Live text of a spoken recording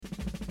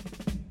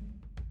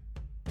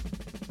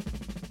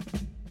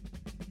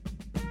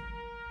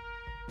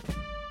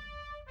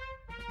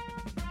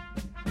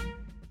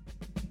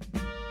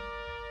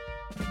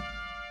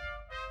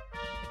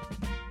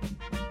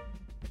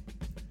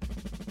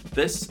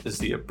This is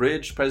the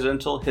Abridged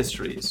Presidential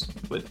Histories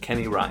with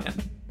Kenny Ryan.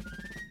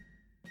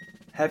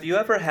 Have you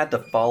ever had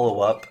to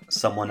follow up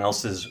someone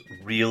else's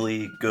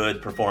really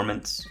good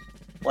performance?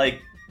 Like,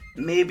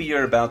 maybe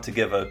you're about to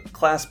give a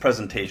class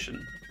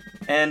presentation,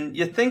 and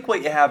you think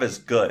what you have is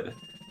good,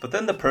 but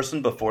then the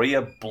person before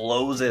you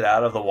blows it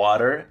out of the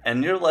water,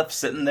 and you're left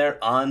sitting there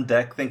on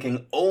deck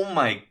thinking, oh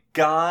my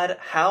god,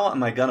 how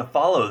am I gonna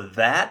follow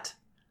that?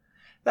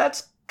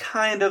 That's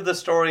kind of the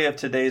story of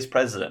today's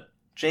president,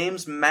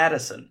 James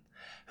Madison,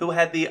 who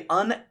had the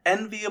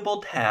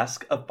unenviable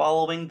task of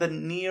following the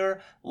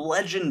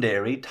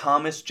near-legendary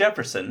Thomas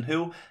Jefferson,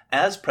 who,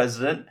 as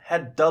president,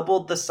 had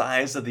doubled the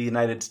size of the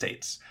United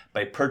States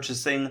by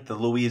purchasing the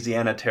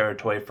Louisiana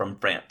Territory from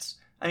France.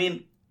 I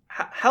mean,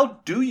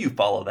 how do you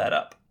follow that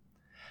up?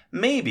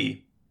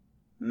 Maybe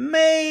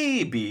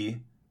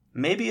you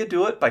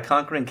do it by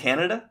conquering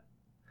Canada?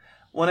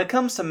 When it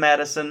comes to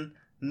Madison,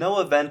 no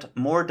event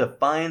more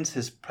defines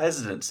his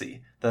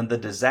presidency than the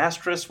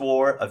disastrous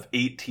War of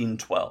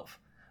 1812.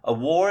 A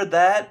war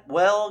that,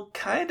 well,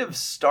 kind of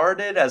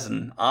started as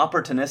an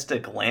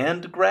opportunistic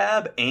land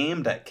grab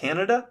aimed at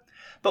Canada,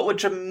 but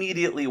which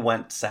immediately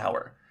went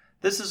sour.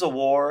 This is a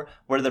war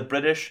where the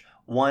British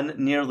won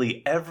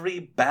nearly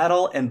every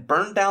battle and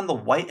burned down the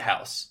White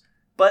House.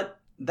 But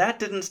that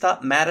didn't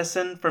stop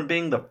Madison from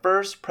being the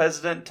first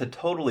president to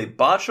totally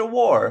botch a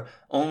war,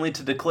 only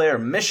to declare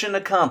mission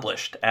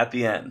accomplished at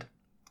the end.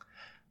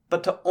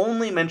 But to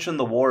only mention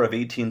the War of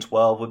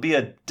 1812 would be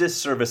a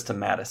disservice to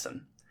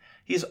Madison.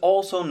 He's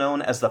also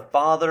known as the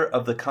father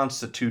of the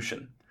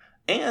Constitution.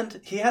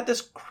 And he had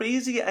this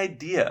crazy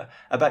idea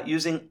about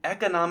using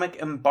economic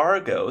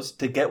embargoes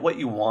to get what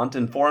you want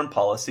in foreign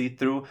policy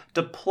through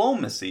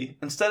diplomacy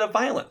instead of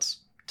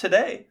violence.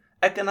 Today,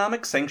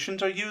 economic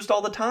sanctions are used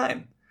all the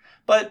time.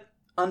 But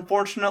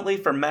unfortunately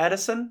for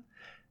Madison,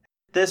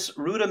 this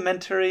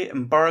rudimentary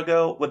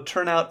embargo would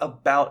turn out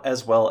about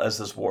as well as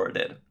this war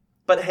did.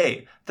 But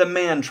hey, the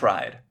man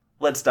tried.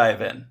 Let's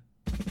dive in.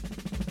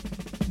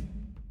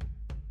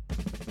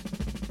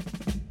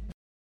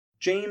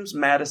 James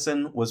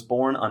Madison was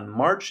born on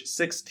March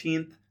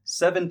 16,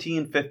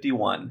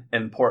 1751,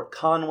 in Port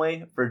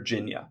Conway,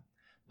 Virginia.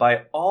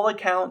 By all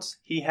accounts,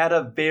 he had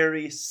a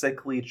very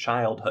sickly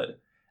childhood.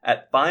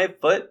 At 5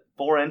 foot,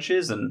 4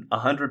 inches, and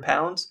 100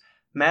 pounds,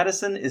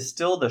 Madison is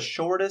still the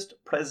shortest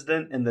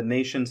president in the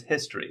nation's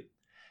history.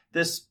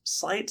 This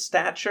slight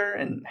stature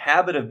and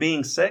habit of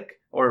being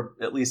sick, or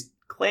at least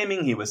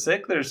claiming he was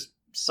sick, there's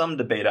some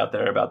debate out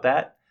there about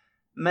that,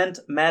 meant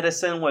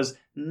Madison was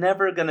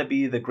never going to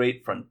be the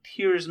great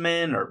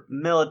frontiersman or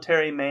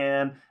military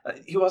man.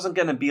 He wasn't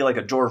going to be like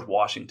a George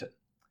Washington.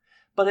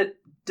 But it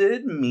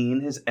did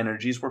mean his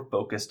energies were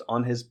focused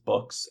on his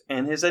books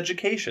and his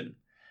education.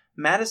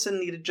 Madison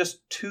needed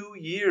just 2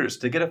 years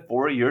to get a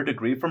 4-year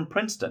degree from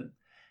Princeton.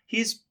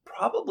 He's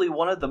probably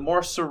one of the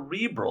more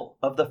cerebral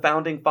of the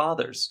founding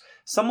fathers,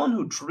 someone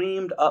who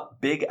dreamed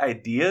up big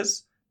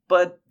ideas,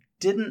 but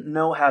didn't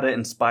know how to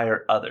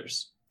inspire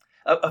others.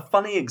 A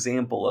funny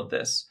example of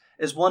this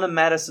is one of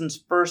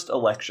Madison's first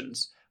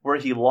elections, where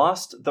he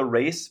lost the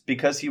race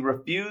because he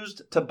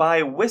refused to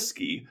buy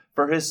whiskey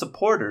for his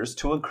supporters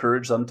to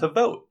encourage them to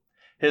vote.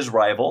 His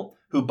rival,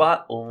 who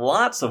bought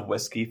lots of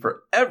whiskey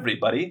for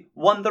everybody,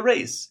 won the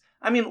race.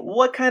 I mean,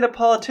 what kind of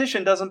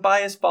politician doesn't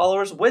buy his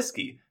followers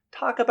whiskey?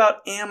 Talk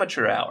about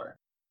amateur hour.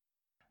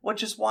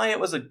 Which is why it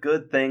was a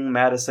good thing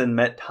Madison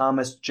met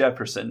Thomas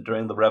Jefferson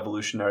during the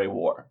Revolutionary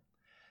War.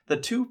 The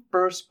two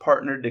first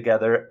partnered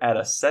together at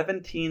a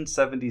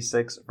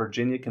 1776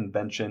 Virginia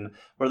convention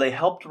where they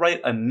helped write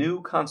a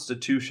new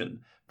constitution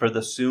for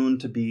the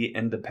soon-to-be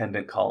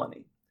independent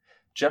colony.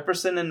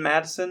 Jefferson and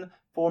Madison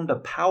formed a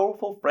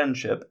powerful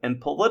friendship and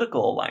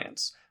political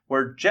alliance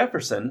where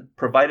Jefferson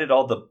provided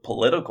all the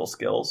political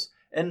skills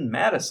and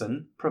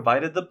Madison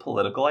provided the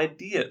political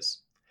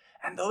ideas.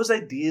 And those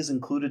ideas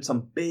included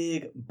some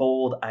big,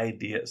 bold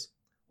ideas.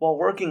 While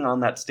working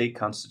on that state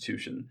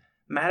constitution,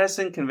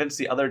 Madison convinced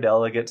the other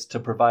delegates to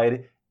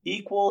provide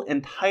equal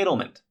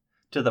entitlement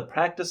to the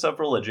practice of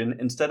religion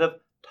instead of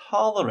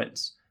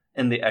tolerance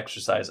in the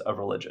exercise of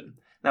religion.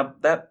 Now,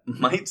 that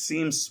might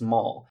seem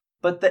small,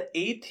 but the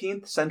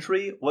 18th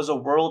century was a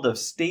world of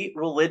state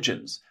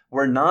religions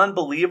where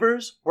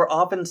non-believers were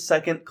often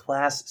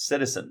second-class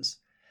citizens.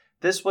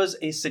 This was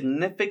a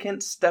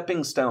significant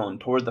stepping stone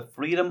toward the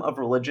freedom of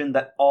religion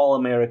that all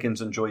Americans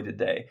enjoy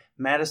today.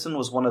 Madison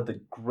was one of the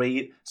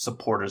great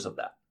supporters of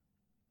that.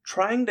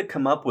 Trying to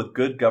come up with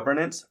good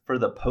governance for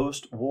the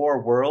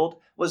post-war world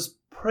was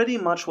pretty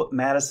much what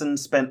Madison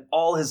spent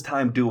all his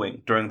time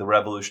doing during the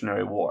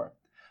Revolutionary War.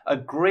 A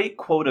great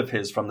quote of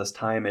his from this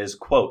time is,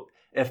 quote,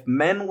 "If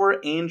men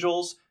were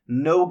angels,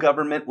 no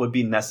government would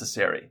be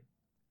necessary."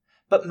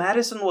 But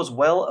Madison was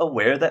well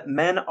aware that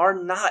men are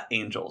not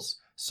angels.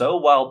 So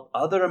while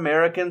other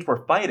Americans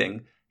were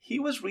fighting, he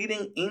was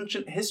reading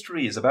ancient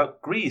histories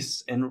about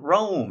Greece and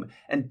Rome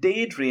and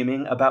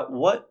daydreaming about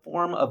what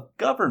form of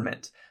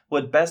government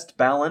would best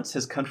balance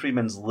his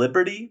countrymen's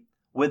liberty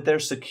with their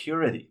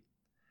security.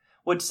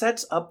 Which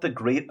sets up the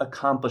great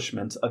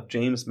accomplishments of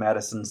James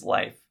Madison's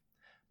life.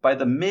 By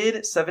the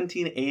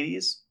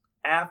mid-1780s,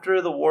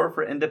 after the War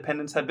for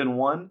Independence had been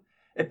won,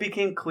 it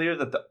became clear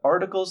that the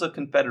Articles of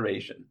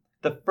Confederation,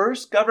 the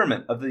first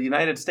government of the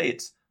United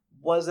States,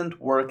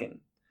 wasn't working.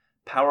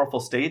 Powerful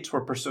states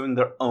were pursuing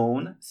their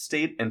own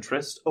state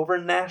interests over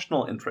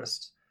national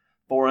interests.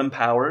 Foreign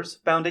powers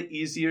found it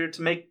easier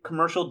to make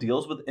commercial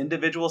deals with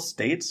individual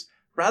states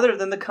rather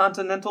than the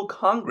Continental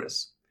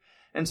Congress.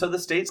 And so the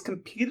states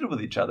competed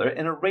with each other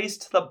in a race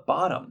to the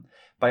bottom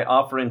by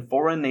offering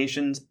foreign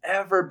nations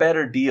ever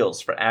better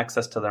deals for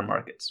access to their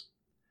markets.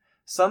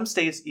 Some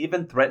states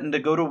even threatened to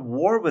go to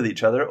war with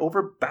each other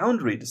over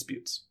boundary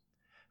disputes.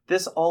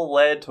 This all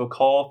led to a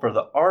call for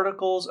the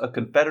Articles of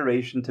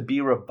Confederation to be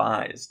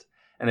revised,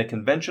 and a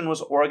convention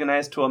was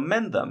organized to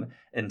amend them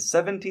in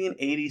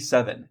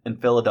 1787 in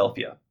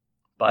Philadelphia.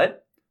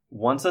 But,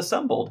 once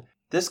assembled,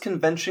 this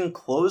convention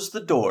closed the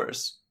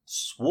doors,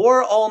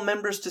 swore all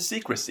members to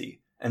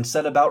secrecy, and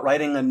set about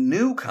writing a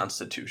new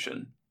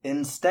constitution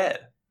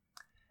instead.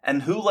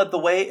 And who led the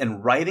way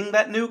in writing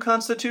that new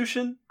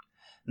constitution?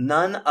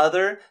 None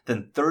other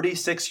than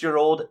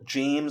 36-year-old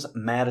James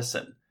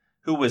Madison,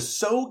 who was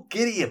so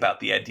giddy about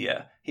the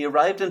idea, he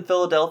arrived in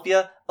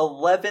Philadelphia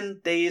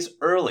 11 days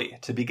early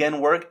to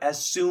begin work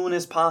as soon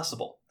as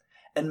possible.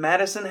 And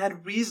Madison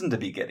had reason to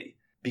be giddy,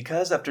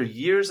 because after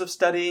years of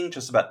studying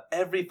just about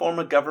every form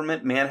of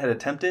government man had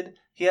attempted,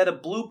 he had a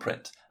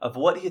blueprint of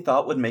what he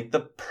thought would make the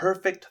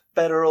perfect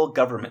federal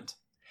government.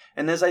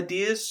 And his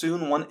ideas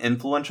soon won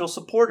influential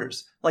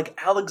supporters, like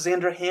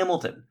Alexander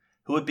Hamilton,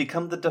 who would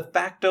become the de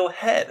facto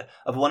head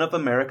of one of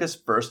America's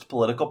first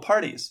political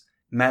parties.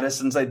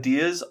 Madison's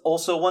ideas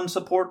also won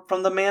support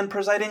from the man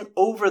presiding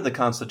over the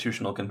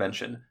Constitutional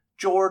Convention,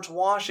 George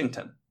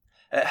Washington.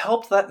 It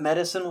helped that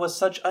Madison was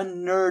such a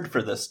nerd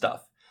for this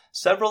stuff.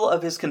 Several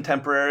of his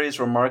contemporaries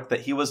remarked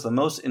that he was the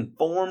most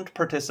informed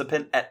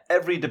participant at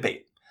every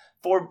debate.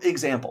 For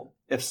example,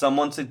 if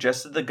someone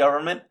suggested the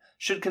government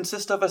should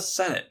consist of a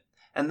Senate,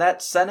 and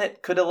that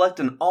Senate could elect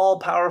an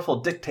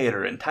all-powerful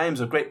dictator in times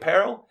of great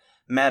peril,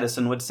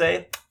 Madison would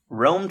say,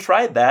 "Rome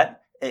tried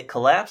that. It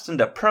collapsed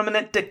into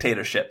permanent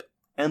dictatorship."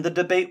 And the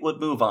debate would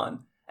move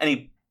on.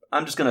 And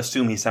I'm just going to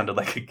assume he sounded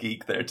like a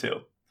geek there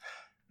too.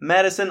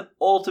 Madison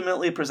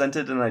ultimately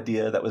presented an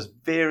idea that was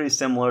very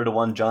similar to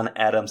one John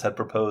Adams had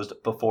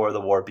proposed before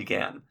the war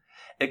began.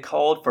 It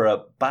called for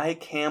a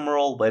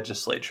bicameral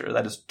legislature,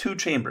 that is 2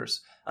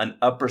 chambers, an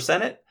upper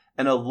Senate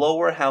and a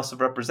lower House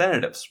of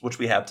Representatives, which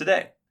we have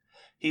today.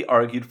 He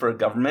argued for a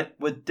government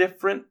with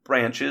different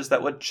branches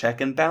that would check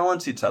and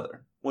balance each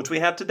other, which we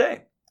have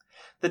today.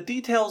 The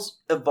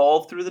details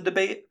evolved through the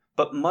debate,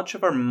 but much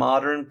of our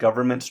modern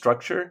government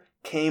structure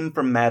came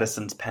from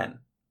Madison's pen.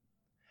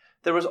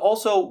 There was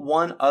also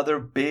one other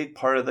big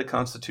part of the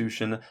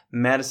Constitution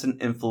Madison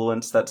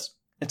influenced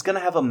it's going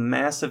to have a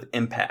massive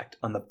impact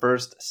on the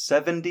first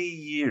 70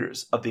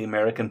 years of the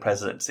American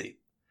presidency: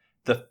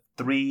 the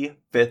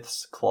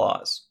 3/5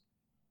 Clause.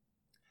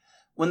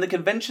 When the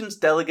convention's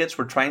delegates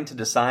were trying to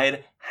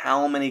decide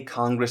how many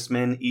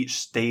congressmen each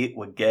state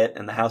would get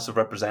in the House of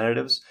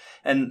Representatives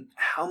and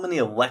how many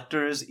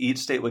electors each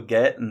state would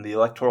get in the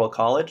Electoral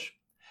College,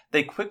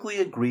 they quickly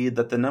agreed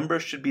that the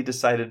numbers should be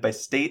decided by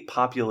state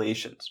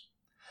populations.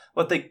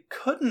 What they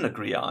couldn't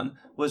agree on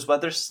was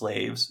whether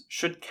slaves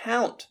should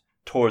count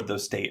toward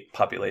those state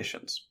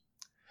populations.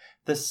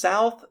 The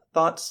South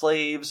thought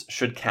slaves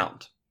should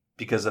count,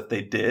 because if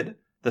they did,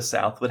 the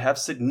South would have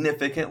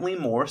significantly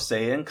more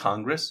say in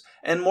Congress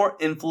and more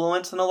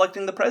influence in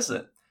electing the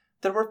president.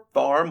 There were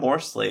far more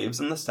slaves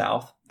in the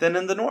South than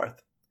in the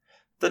North.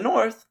 The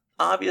North,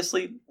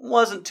 obviously,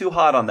 wasn't too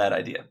hot on that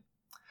idea.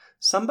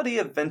 Somebody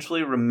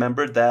eventually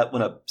remembered that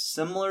when a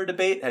similar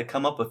debate had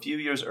come up a few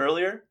years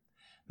earlier,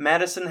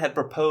 Madison had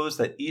proposed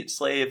that each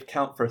slave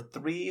count for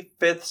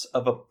 3/5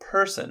 of a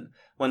person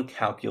when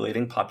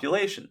calculating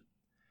population.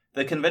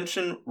 The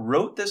convention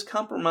wrote this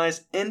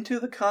compromise into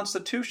the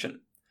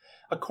Constitution.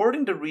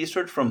 According to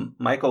research from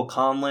Michael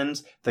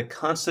Conlin's The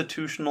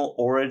Constitutional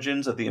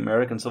Origins of the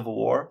American Civil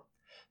War,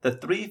 the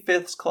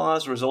 3/5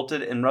 Clause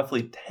resulted in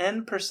roughly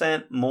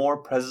 10% more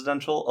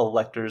presidential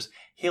electors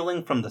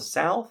hailing from the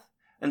South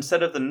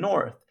instead of the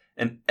North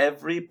in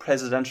every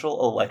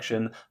presidential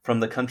election from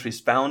the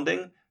country's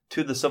founding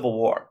to the Civil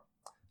War.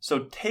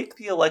 So take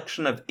the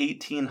election of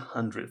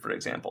 1800, for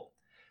example.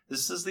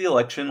 This is the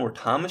election where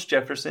Thomas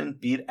Jefferson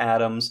beat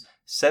Adams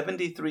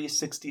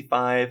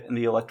 73-65 in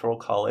the Electoral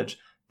College,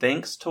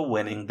 thanks to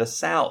winning the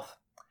South.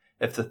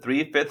 If the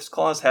 3/5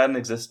 Clause hadn't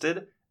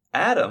existed,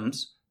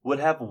 Adams would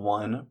have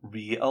won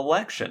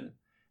re-election.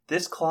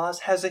 This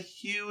clause has a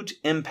huge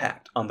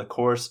impact on the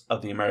course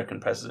of the American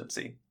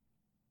presidency.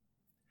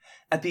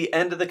 At the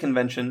end of the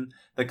convention,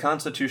 the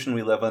Constitution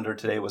we live under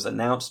today was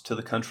announced to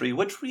the country,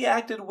 which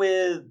reacted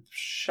with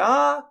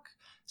shock,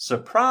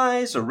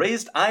 surprise, a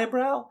raised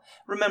eyebrow.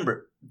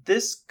 Remember,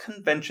 this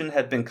convention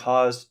had been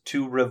caused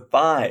to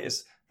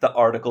revise the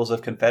Articles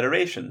of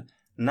Confederation,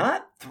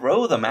 not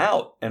throw them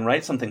out and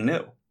write something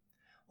new.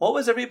 What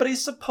was everybody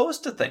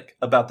supposed to think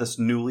about this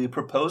newly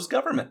proposed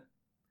government?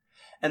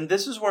 And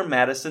this is where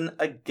Madison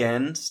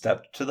again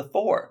stepped to the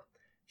fore.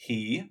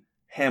 He,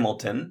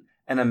 Hamilton,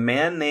 and a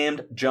man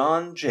named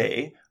John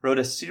Jay wrote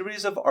a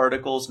series of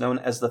articles known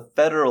as the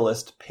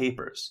Federalist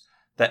Papers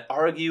that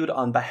argued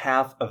on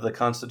behalf of the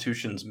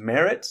Constitution's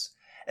merits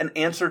and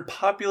answered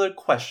popular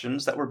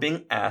questions that were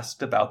being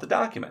asked about the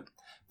document.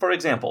 For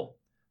example,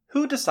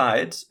 who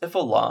decides if a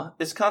law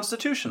is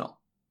constitutional?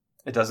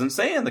 It doesn't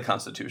say in the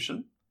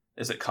Constitution.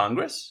 Is it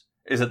Congress?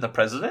 Is it the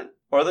President?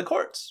 Or the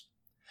courts?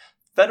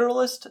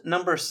 Federalist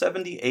number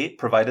 78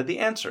 provided the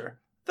answer.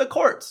 The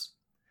courts.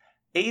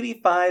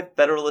 85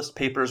 Federalist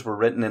Papers were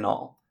written in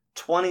all,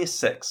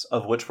 26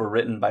 of which were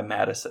written by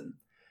Madison,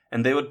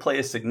 and they would play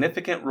a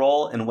significant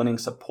role in winning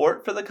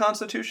support for the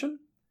Constitution,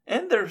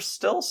 and they're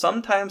still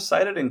sometimes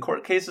cited in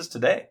court cases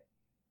today.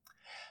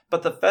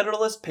 But the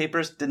Federalist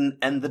Papers didn't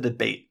end the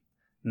debate.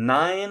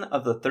 9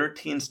 of the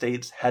 13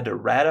 states had to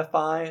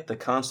ratify the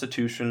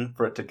Constitution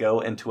for it to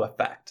go into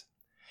effect.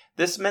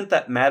 This meant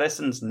that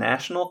Madison's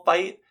national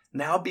fight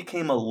now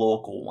became a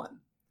local one.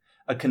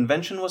 A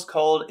convention was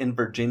called in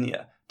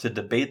Virginia to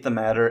debate the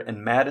matter,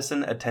 and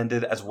Madison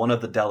attended as one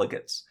of the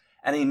delegates,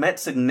 and he met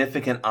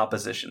significant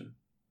opposition.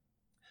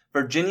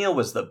 Virginia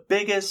was the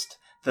biggest,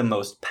 the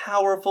most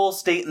powerful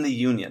state in the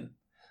Union.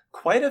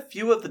 Quite a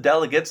few of the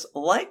delegates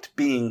liked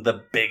being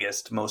the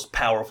biggest, most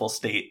powerful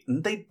state,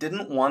 and they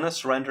didn't want to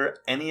surrender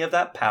any of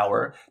that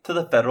power to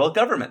the federal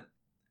government.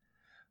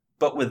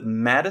 But with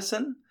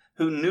Madison,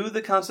 who knew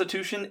the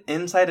Constitution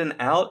inside and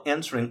out,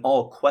 answering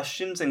all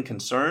questions and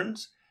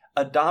concerns,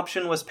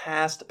 adoption was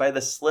passed by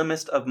the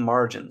slimmest of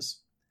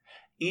margins.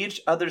 Each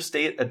other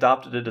state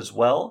adopted it as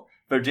well.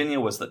 Virginia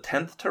was the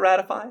 10th to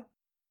ratify,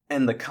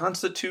 and the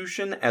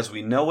Constitution as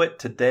we know it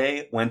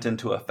today went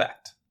into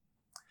effect.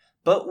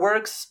 But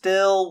work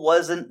still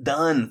wasn't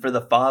done for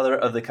the father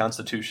of the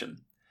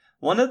Constitution.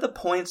 One of the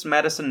points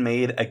Madison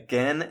made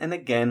again and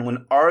again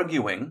when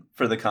arguing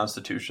for the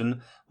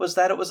Constitution was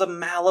that it was a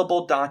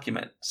malleable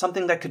document,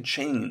 something that could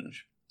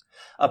change.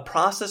 A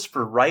process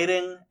for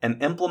writing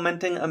and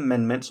implementing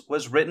amendments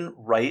was written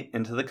right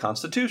into the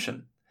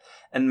Constitution,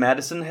 and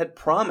Madison had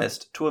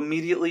promised to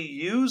immediately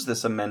use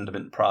this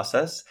amendment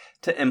process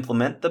to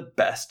implement the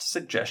best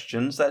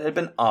suggestions that had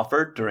been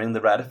offered during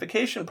the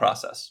ratification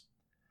process.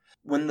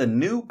 When the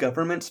new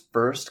government's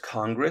first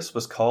Congress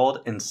was called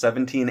in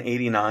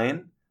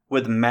 1789,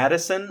 with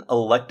Madison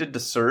elected to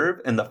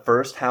serve in the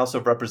first House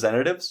of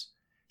Representatives,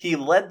 he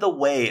led the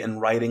way in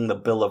writing the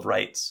Bill of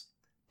Rights.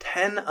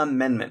 10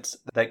 amendments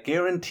that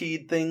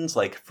guaranteed things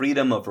like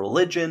freedom of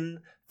religion,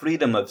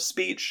 freedom of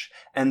speech,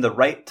 and the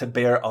right to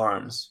bear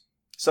arms.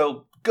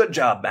 So, good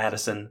job,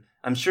 Madison.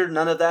 I'm sure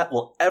none of that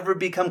will ever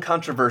become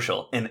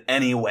controversial in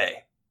any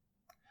way.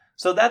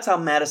 So that's how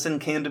Madison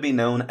came to be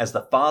known as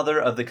the father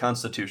of the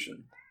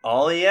Constitution.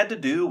 All he had to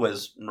do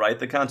was write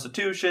the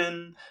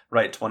Constitution,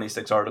 write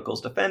 26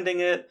 articles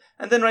defending it,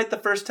 and then write the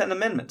first 10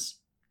 amendments.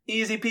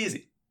 Easy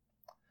peasy.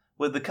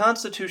 With the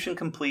Constitution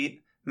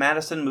complete,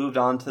 Madison moved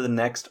on to the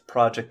next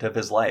project of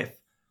his life,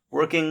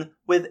 working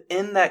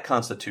within that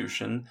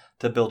Constitution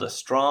to build a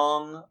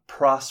strong,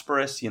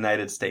 prosperous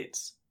United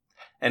States.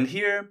 And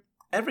here,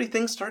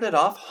 everything started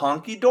off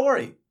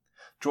honky-dory.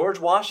 George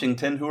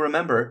Washington, who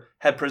remember,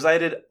 had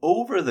presided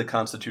over the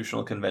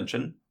Constitutional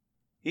Convention.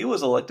 He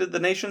was elected the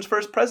nation's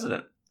first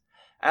president.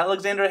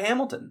 Alexander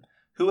Hamilton,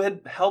 who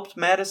had helped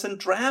Madison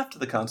draft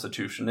the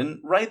Constitution and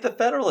write the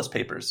Federalist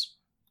Papers.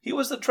 He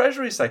was the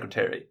Treasury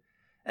Secretary.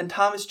 And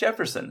Thomas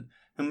Jefferson,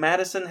 whom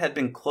Madison had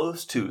been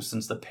close to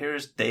since the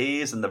pair's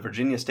days in the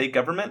Virginia state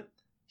government,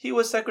 he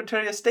was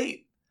Secretary of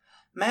State.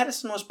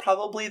 Madison was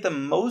probably the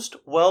most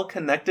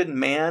well-connected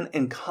man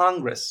in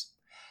Congress.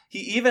 He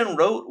even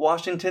wrote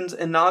Washington's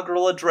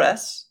inaugural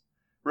address,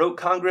 wrote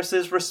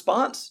Congress's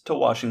response to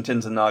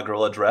Washington's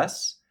inaugural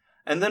address,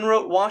 and then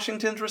wrote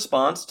Washington's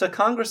response to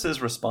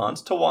Congress's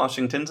response to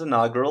Washington's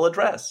inaugural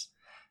address.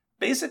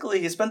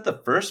 Basically, he spent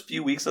the first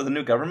few weeks of the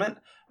new government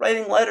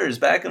writing letters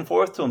back and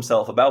forth to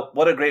himself about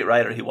what a great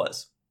writer he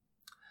was.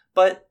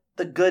 But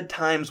the good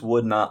times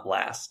would not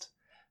last.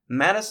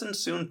 Madison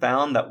soon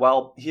found that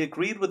while he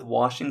agreed with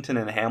Washington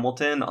and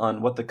Hamilton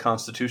on what the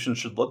Constitution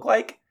should look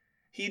like,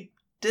 he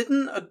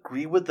didn't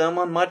agree with them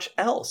on much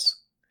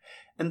else.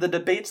 In the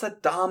debates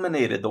that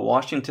dominated the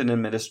Washington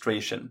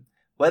administration,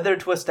 whether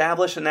to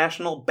establish a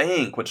national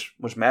bank, which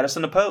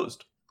Madison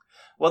opposed,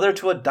 whether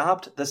to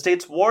adopt the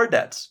state's war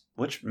debts,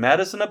 which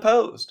Madison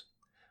opposed,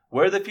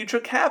 where the future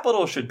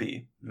capital should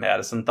be,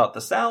 Madison thought the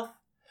South,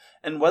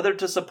 and whether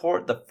to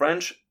support the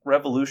French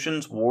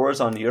Revolution's wars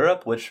on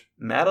Europe, which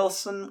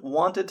Madison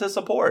wanted to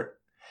support.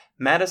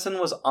 Madison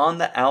was on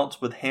the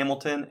outs with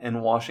Hamilton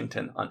and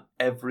Washington on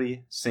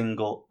every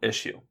single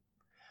issue.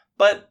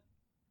 But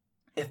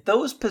if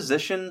those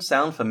positions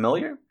sound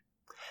familiar,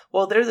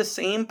 well, they're the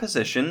same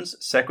positions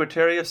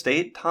Secretary of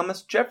State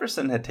Thomas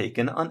Jefferson had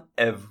taken on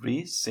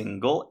every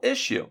single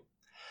issue,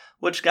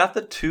 which got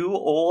the two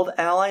old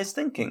allies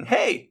thinking,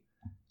 hey,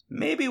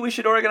 maybe we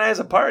should organize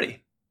a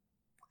party.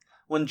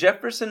 When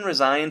Jefferson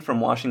resigned from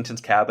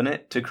Washington's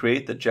cabinet to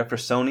create the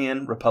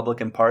Jeffersonian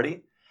Republican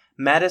Party,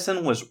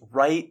 Madison was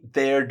right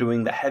there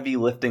doing the heavy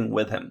lifting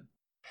with him.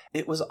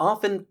 It was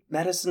often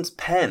Madison's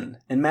pen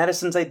and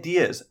Madison's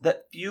ideas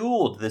that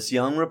fueled this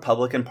young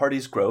Republican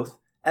Party's growth,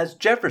 as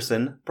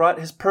Jefferson brought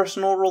his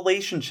personal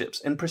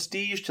relationships and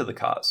prestige to the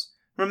cause.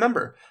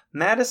 Remember,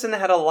 Madison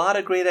had a lot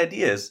of great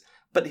ideas,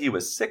 but he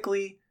was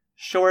sickly,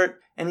 short,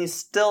 and he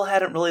still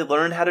hadn't really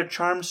learned how to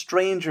charm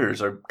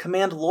strangers or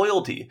command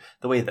loyalty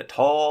the way the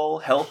tall,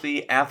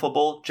 healthy,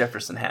 affable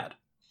Jefferson had.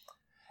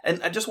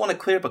 And I just want to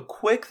clear up a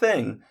quick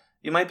thing.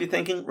 You might be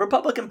thinking,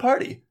 Republican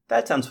Party,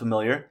 that sounds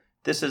familiar.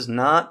 This is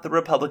not the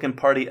Republican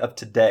Party of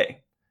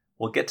today.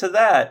 We'll get to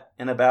that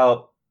in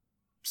about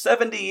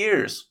 70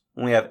 years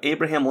when we have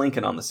Abraham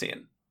Lincoln on the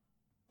scene.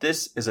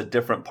 This is a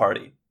different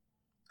party.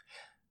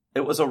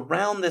 It was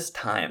around this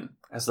time,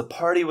 as the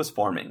party was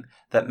forming,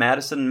 that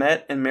Madison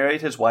met and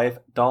married his wife,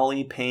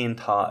 Dolly Payne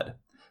Todd.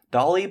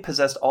 Dolly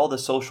possessed all the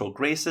social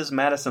graces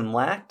Madison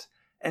lacked,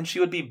 and she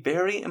would be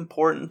very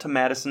important to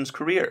Madison's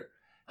career,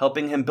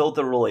 helping him build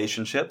the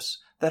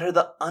relationships that are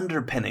the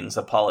underpinnings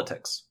of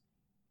politics.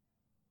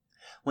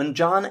 When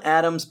John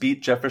Adams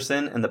beat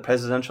Jefferson in the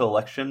presidential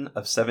election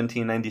of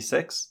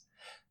 1796,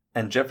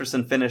 and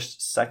Jefferson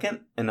finished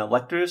second in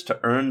electors to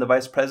earn the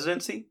vice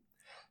presidency,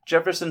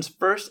 Jefferson's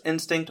first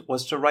instinct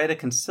was to write a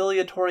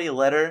conciliatory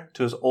letter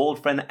to his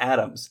old friend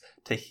Adams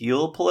to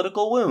heal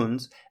political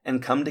wounds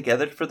and come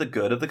together for the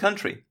good of the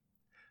country.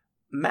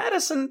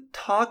 Madison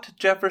talked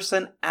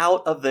Jefferson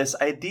out of this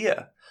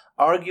idea,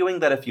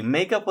 arguing that if you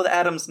make up with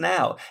Adams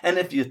now, and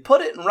if you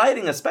put it in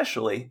writing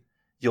especially,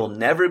 you'll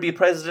never be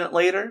president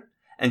later,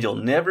 and you'll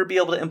never be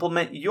able to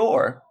implement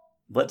your,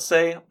 let's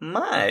say,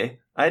 my,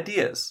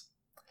 ideas.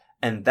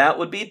 And that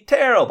would be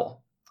terrible.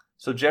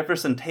 So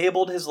Jefferson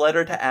tabled his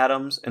letter to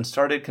Adams and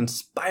started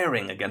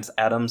conspiring against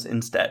Adams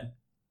instead.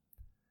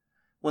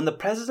 When the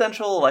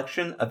presidential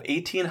election of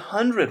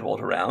 1800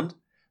 rolled around,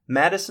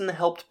 Madison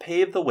helped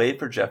pave the way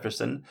for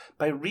Jefferson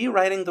by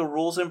rewriting the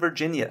rules in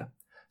Virginia,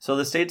 so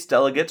the state's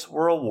delegates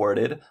were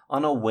awarded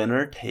on a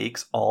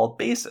winner-takes-all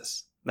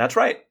basis. That's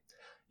right.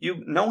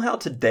 You know how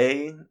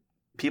today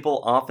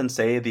people often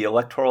say the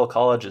Electoral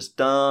College is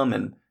dumb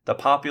and the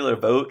popular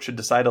vote should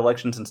decide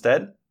elections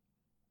instead?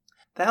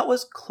 That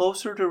was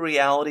closer to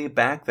reality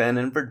back then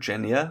in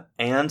Virginia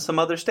and some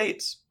other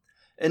states.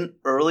 In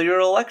earlier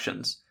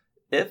elections,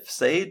 if,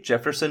 say,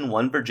 Jefferson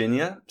won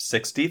Virginia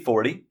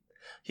 60-40,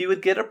 he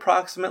would get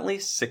approximately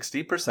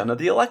 60% of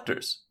the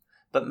electors.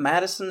 But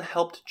Madison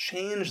helped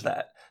change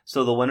that,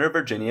 so the winner of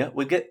Virginia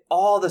would get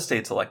all the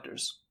state's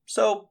electors.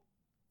 So,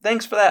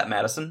 thanks for that,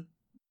 Madison.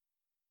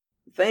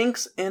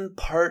 Thanks in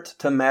part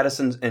to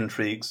Madison's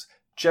intrigues,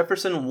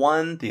 Jefferson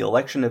won the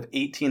election of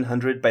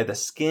 1800 by the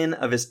skin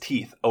of his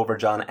teeth over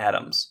John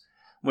Adams,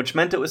 which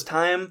meant it was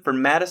time for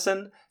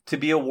Madison to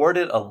be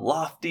awarded a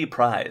lofty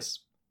prize.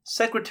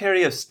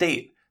 Secretary of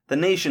State, the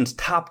nation's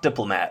top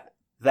diplomat.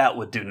 That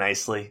would do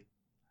nicely.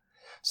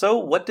 So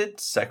what did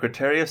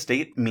Secretary of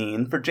State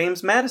mean for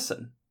James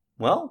Madison?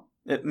 Well,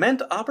 it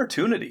meant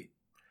opportunity.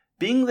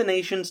 Being the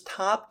nation's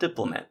top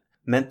diplomat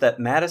meant that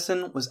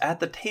Madison was at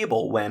the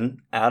table when,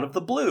 out of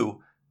the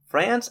blue,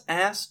 France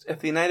asked if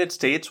the United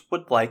States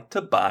would like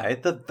to buy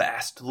the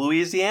vast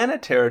Louisiana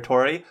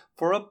territory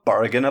for a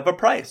bargain of a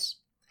price.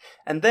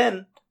 And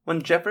then,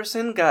 when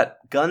Jefferson got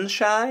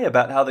gun-shy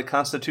about how the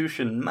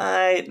Constitution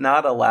might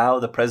not allow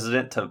the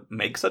president to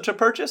make such a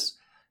purchase,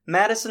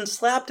 Madison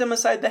slapped him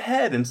aside the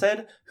head and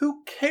said,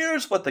 "Who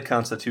cares what the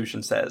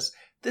Constitution says?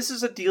 This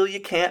is a deal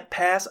you can't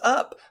pass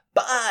up.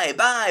 Buy,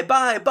 buy,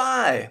 buy,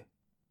 buy."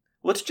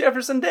 Which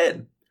Jefferson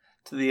did,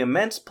 to the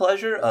immense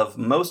pleasure of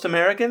most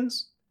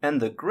Americans and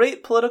the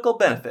great political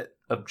benefit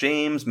of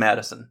James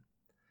Madison.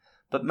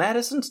 But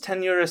Madison's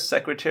tenure as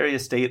Secretary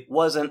of State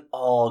wasn't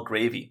all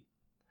gravy.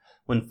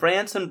 When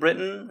France and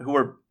Britain, who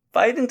were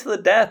fighting to the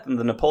death in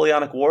the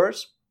Napoleonic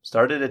Wars,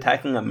 started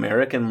attacking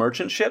American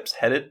merchant ships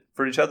headed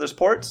for each other's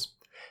ports,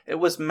 it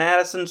was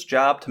Madison's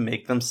job to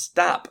make them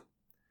stop.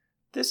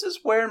 This is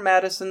where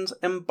Madison's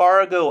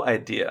embargo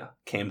idea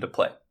came to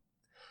play.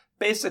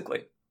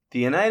 Basically, the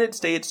United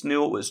States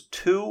knew it was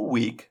too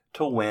weak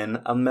to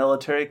win a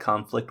military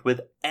conflict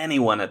with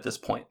anyone at this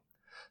point,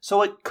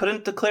 so it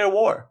couldn't declare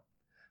war.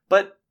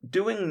 But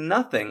doing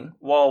nothing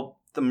while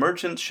the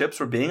merchant ships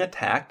were being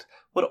attacked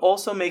would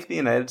also make the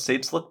United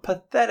States look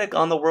pathetic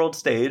on the world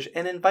stage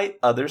and invite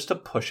others to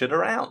push it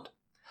around.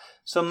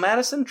 So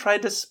Madison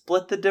tried to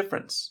split the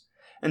difference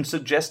and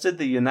suggested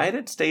the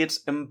United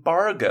States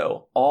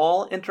embargo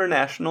all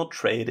international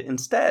trade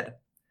instead.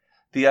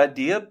 The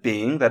idea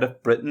being that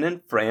if Britain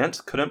and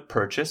France couldn't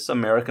purchase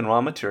American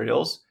raw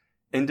materials,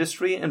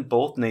 industry in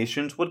both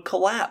nations would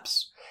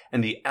collapse,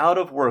 and the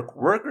out-of-work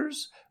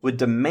workers would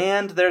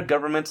demand their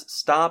governments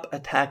stop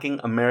attacking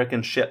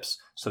American ships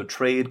so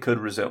trade could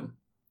resume.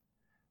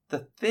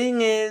 The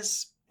thing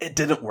is, it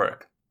didn't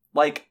work.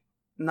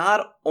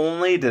 Not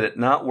only did it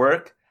not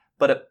work,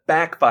 but it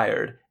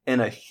backfired in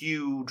a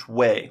huge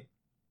way.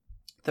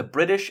 The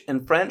British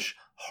and French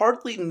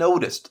hardly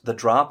noticed the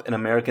drop in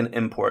American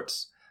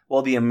imports,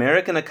 while the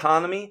American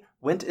economy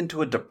went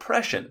into a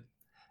depression.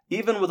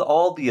 Even with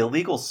all the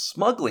illegal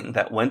smuggling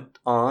that went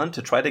on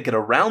to try to get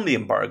around the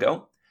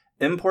embargo,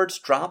 Imports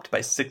dropped by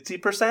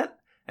 60%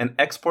 and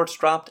exports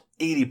dropped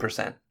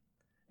 80%.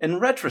 In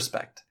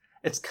retrospect,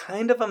 it's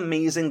kind of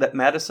amazing that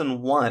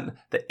Madison won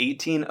the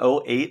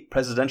 1808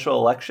 presidential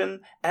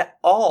election at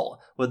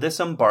all with this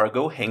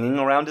embargo hanging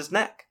around his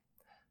neck.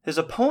 His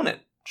opponent,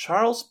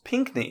 Charles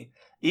Pinckney,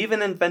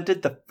 even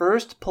invented the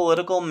first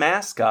political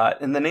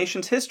mascot in the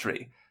nation's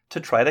history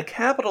to try to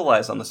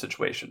capitalize on the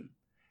situation.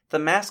 The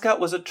mascot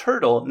was a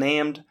turtle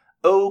named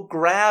Oh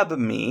Grab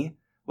Me,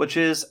 which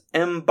is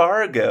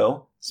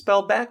embargo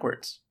spelled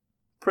backwards.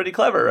 Pretty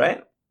clever,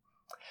 right?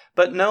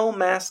 But no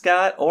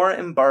mascot or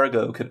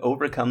embargo could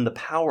overcome the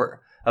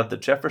power of the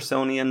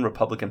Jeffersonian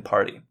Republican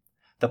Party,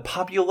 the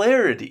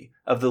popularity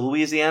of the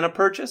Louisiana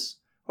Purchase,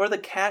 or the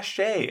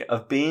cachet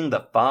of being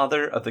the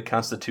father of the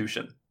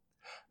Constitution.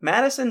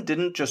 Madison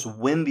didn't just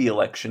win the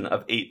election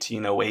of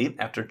 1808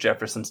 after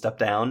Jefferson stepped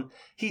down,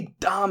 he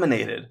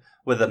dominated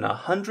with an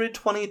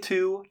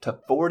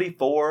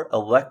 122-44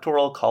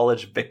 Electoral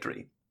College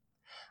victory.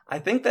 I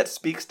think that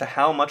speaks to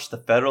how much the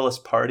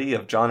Federalist Party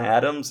of John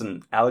Adams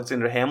and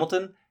Alexander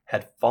Hamilton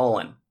had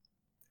fallen.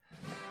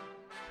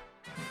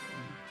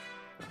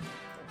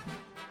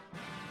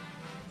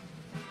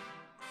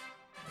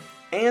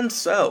 And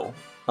so,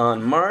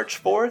 on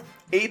March 4th,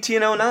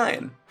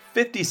 1809,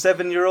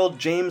 57-year-old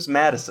James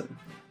Madison,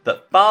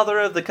 the father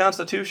of the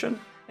Constitution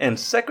and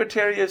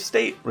Secretary of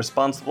State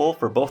responsible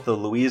for both the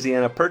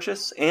Louisiana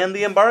Purchase and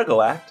the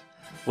Embargo Act,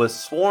 was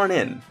sworn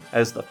in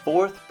as the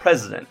 4th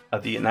President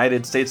of the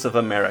United States of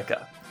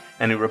America,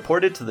 and he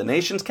reported to the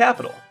nation's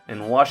capital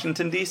in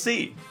Washington,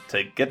 D.C.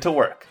 to get to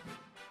work.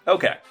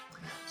 Okay,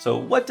 so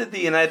what did the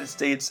United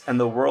States and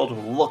the world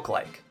look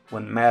like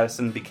when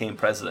Madison became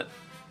president?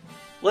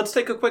 Let's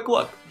take a quick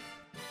look.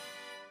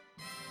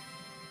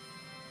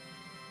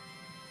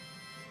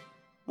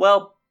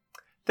 Well,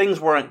 things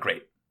weren't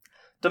great.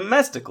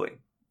 Domestically,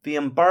 the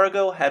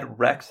embargo had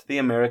wrecked the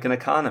American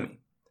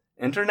economy.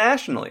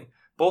 Internationally,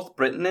 both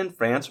Britain and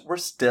France were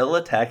still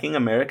attacking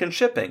American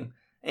shipping,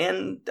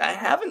 and I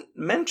haven't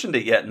mentioned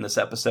it yet in this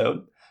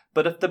episode,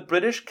 but if the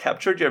British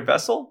captured your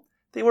vessel,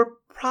 they were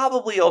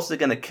probably also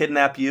going to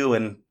kidnap you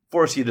and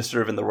force you to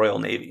serve in the Royal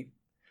Navy.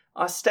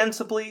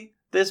 Ostensibly,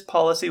 this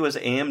policy was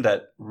aimed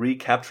at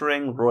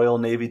recapturing Royal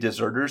Navy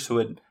deserters who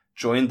had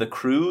joined the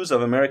crews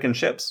of American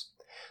ships,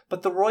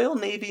 but the Royal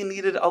Navy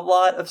needed a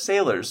lot of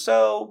sailors,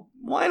 so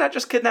why not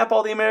just kidnap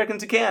all the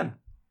Americans you can?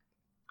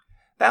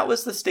 That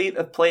was the state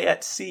of play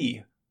at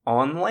sea.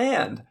 On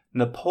land,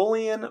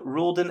 Napoleon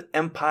ruled an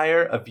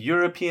empire of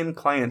European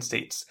client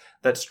states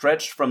that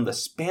stretched from the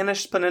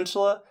Spanish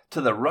peninsula to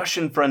the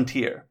Russian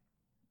frontier.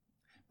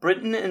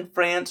 Britain and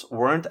France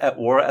weren't at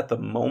war at the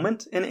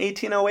moment in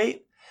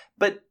 1808,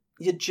 but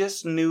you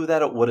just knew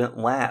that it wouldn't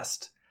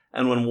last.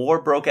 And when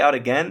war broke out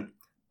again,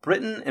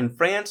 Britain and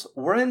France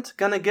weren't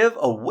going to give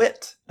a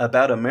whit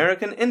about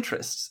American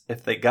interests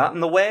if they got in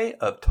the way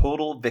of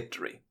total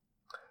victory.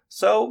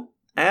 So,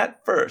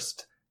 at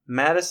first,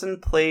 Madison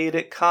played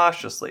it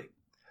cautiously.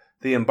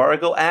 The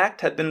Embargo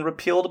Act had been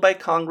repealed by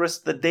Congress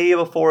the day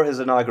before his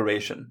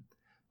inauguration,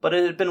 but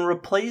it had been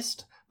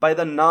replaced by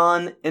the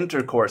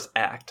Non-Intercourse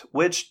Act,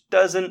 which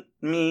doesn't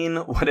mean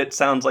what it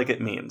sounds like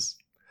it means.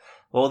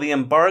 While the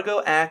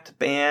Embargo Act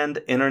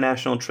banned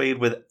international trade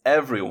with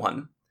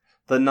everyone,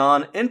 the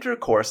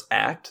Non-Intercourse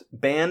Act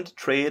banned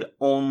trade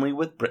only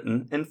with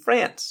Britain and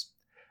France,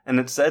 and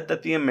it said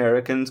that the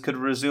Americans could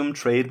resume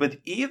trade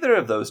with either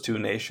of those two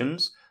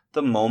nations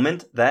the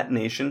moment that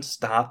nation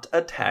stopped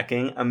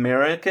attacking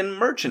American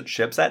merchant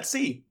ships at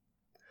sea.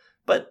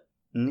 But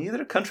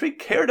neither country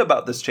cared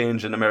about this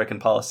change in American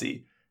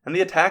policy, and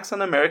the attacks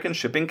on American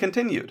shipping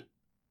continued.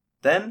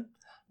 Then,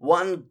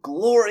 one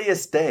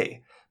glorious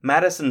day,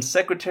 Madison's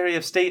Secretary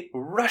of State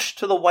rushed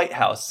to the White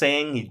House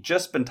saying he'd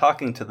just been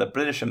talking to the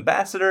British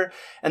ambassador,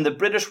 and the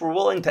British were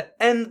willing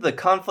to end the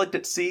conflict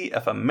at sea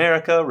if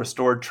America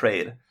restored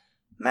trade.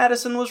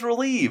 Madison was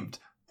relieved.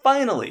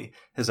 Finally,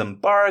 his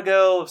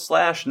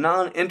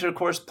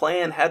embargo/non-intercourse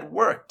plan had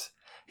worked.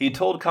 He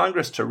told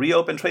Congress to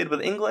reopen trade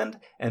with England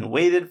and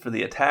waited for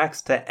the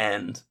attacks to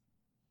end.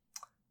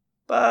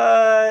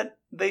 But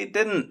they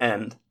didn't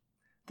end.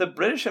 The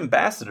British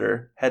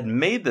ambassador had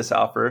made this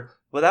offer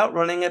without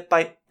running it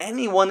by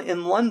anyone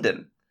in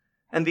London,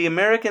 and the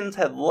Americans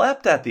had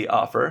leapt at the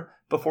offer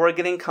before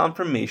getting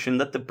confirmation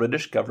that the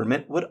British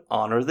government would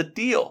honor the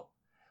deal.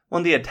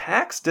 When the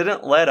attacks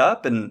didn't let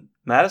up and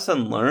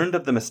Madison learned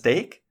of the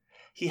mistake,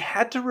 he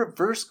had to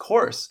reverse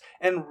course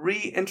and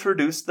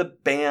reintroduce the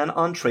ban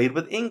on trade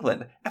with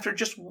England after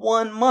just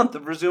 1 month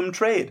of resumed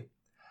trade.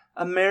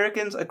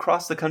 Americans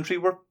across the country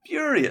were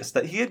furious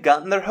that he had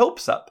gotten their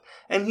hopes up,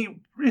 and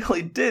he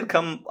really did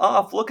come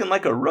off looking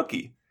like a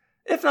rookie,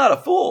 if not a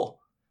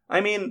fool. I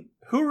mean,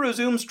 who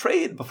resumes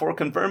trade before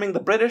confirming the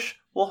British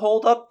will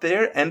hold up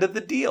their end of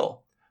the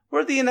deal?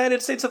 We're the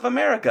United States of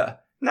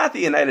America, not the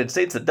United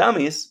States of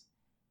dummies.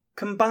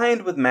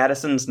 Combined with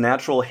Madison's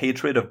natural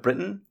hatred of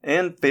Britain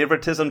and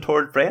favoritism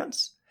toward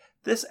France,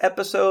 this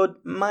episode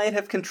might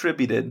have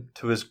contributed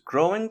to his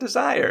growing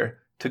desire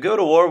to go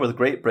to war with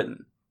Great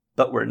Britain.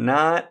 But we're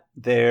not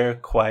there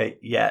quite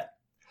yet.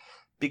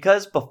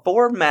 Because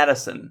before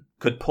Madison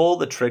could pull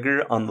the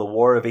trigger on the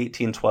War of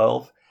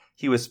 1812,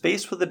 he was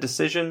faced with a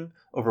decision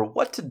over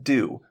what to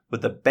do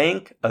with the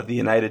Bank of the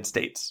United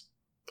States.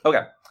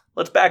 Okay,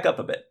 let's back up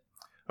a bit.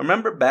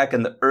 Remember back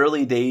in the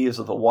early days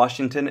of the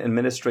Washington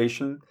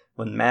administration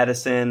when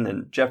Madison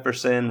and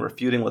Jefferson were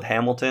feuding with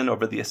Hamilton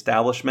over the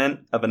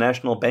establishment of a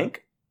national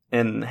bank?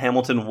 And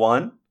Hamilton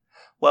won?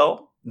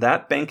 Well,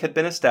 that bank had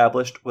been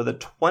established with a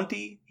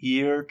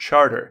 20-year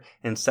charter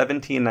in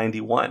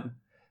 1791,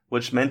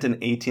 which meant in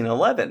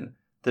 1811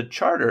 the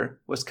charter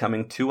was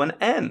coming to an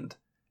end.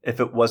 If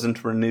it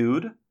wasn't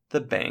renewed, the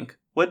bank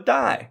would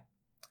die.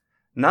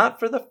 Not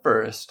for the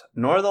first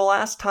nor the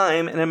last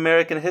time in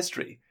American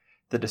history,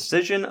 the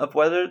decision of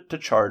whether to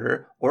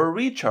charter or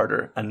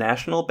recharter a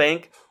national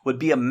bank would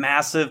be a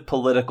massive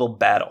political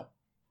battle.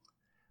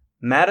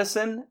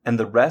 Madison and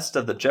the rest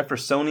of the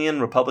Jeffersonian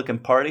Republican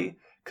Party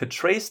could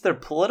trace their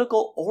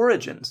political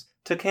origins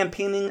to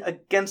campaigning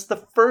against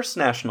the first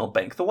national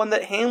bank, the one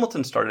that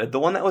Hamilton started, the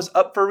one that was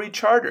up for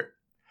recharter.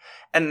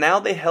 And now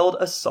they held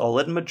a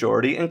solid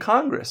majority in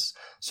Congress,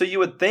 so you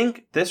would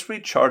think this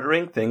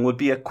rechartering thing would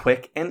be a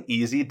quick and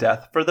easy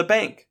death for the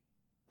bank.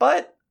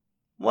 But,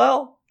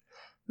 well,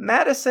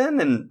 Madison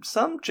and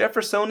some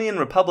Jeffersonian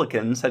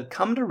Republicans had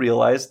come to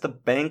realize the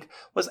bank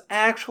was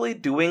actually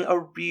doing a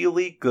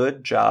really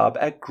good job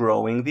at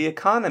growing the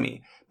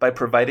economy by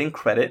providing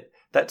credit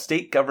that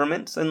state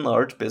governments and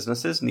large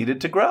businesses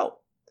needed to grow.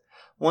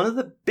 One of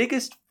the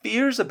biggest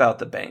fears about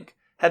the bank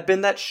had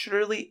been that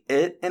surely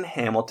it and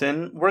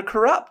Hamilton were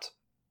corrupt.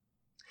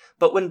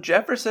 But when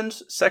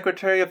Jefferson's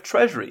Secretary of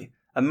Treasury,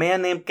 a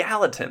man named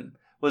Gallatin,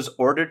 was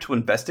ordered to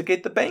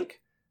investigate the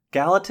bank,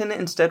 Gallatin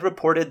instead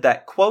reported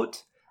that,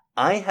 quote,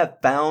 "I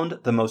have found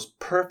the most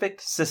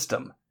perfect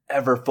system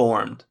ever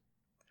formed."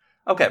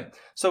 Okay,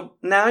 so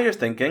now you're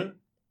thinking,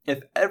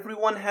 if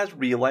everyone has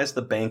realized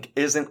the bank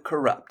isn't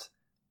corrupt,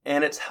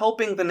 and it's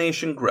helping the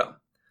nation grow,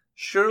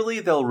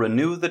 surely they'll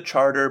renew the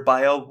charter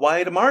by a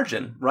wide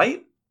margin,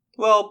 right?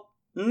 Well,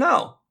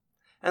 no.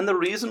 And the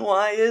reason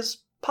why is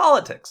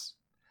politics.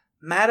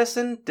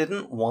 Madison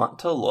didn't want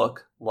to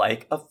look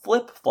like a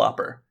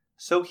flip-flopper,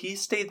 so he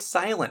stayed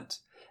silent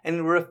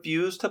and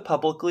refused to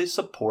publicly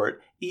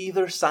support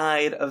either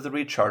side of the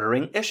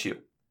rechartering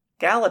issue.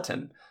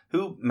 Gallatin,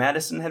 who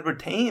Madison had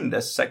retained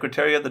as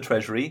Secretary of the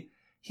Treasury,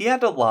 he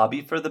had to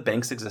lobby for the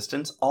bank's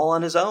existence all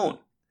on his own.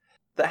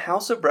 The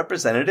House of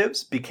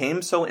Representatives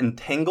became so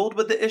entangled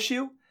with the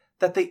issue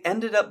that they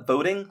ended up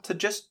voting to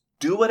just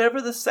do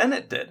whatever the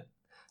Senate did.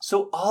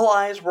 So all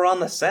eyes were on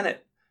the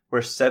Senate,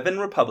 where 7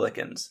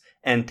 Republicans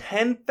and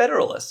 10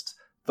 Federalists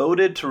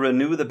voted to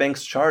renew the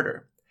bank's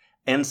charter,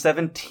 and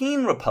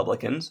 17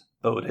 Republicans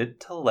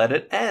voted to let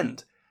it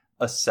end,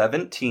 a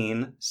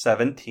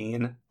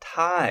 17-17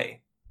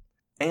 tie.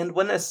 And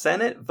when a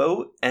Senate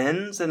vote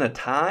ends in a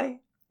tie,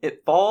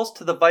 it falls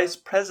to the Vice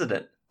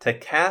President to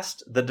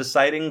cast the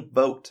deciding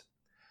vote.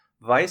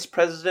 Vice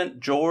President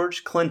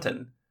George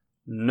Clinton,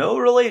 no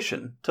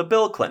relation to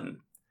Bill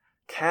Clinton,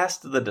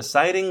 cast the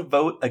deciding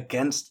vote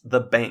against the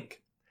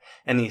bank,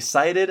 and he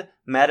cited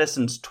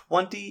Madison's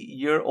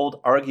 20-year-old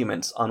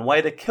arguments on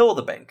why to kill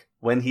the bank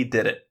when he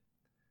did it.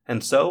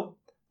 And so,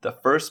 the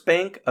first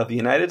bank of the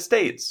United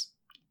States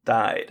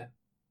died.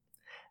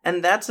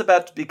 And that's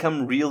about to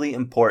become really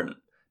important,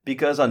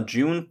 because on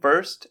June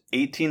 1st,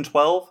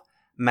 1812,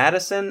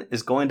 Madison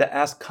is going to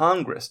ask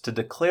Congress to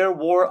declare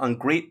war on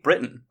Great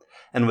Britain,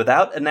 and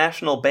without a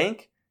national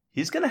bank,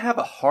 he's going to have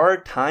a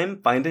hard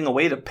time finding a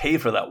way to pay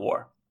for that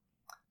war.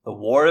 The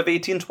War of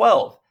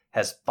 1812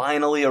 has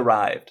finally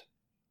arrived.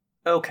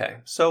 Okay,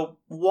 so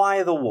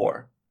why the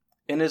war?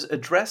 In his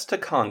address to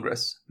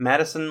Congress,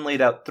 Madison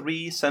laid out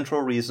 3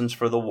 central reasons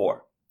for the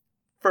war.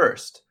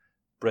 First,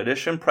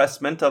 British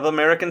impressment of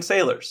American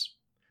sailors.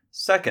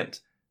 Second,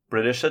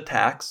 British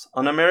attacks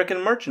on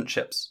American merchant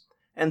ships.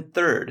 And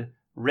third,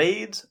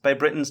 raids by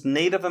Britain's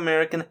Native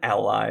American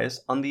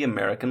allies on the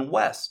American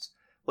West,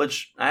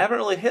 which I haven't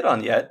really hit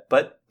on yet,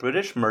 but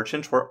British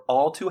merchants were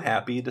all too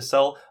happy to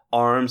sell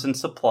arms and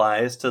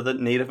supplies to the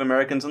Native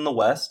Americans in the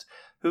West,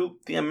 who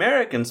the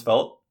Americans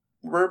felt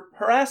were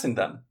harassing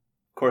them.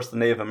 Of course, the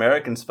Native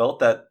Americans felt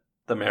that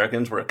the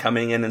Americans were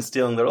coming in and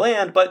stealing their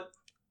land, but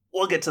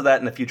we'll get to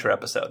that in a future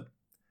episode.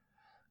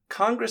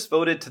 Congress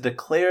voted to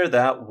declare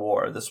that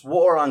war, this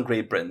war on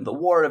Great Britain, the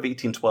War of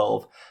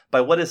 1812,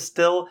 by what is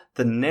still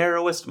the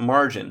narrowest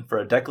margin for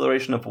a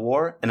declaration of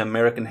war in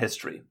American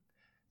history.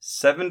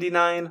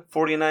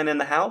 79-49 in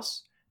the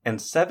House and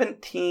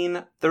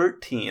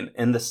 17-13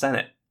 in the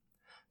Senate.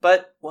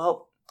 But,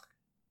 well,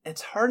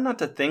 it's hard not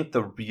to think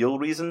the real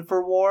reason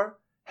for war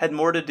had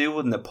more to do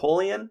with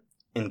Napoleon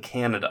in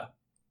Canada.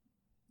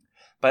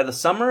 By the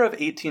summer of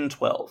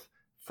 1812,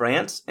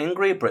 France and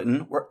Great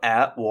Britain were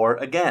at war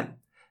again,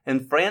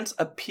 and France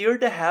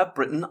appeared to have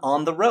Britain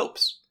on the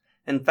ropes.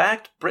 In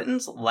fact,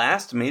 Britain's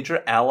last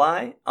major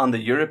ally on the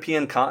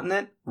European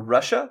continent,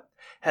 Russia,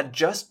 had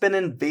just been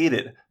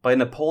invaded by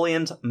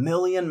Napoleon's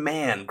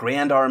million-man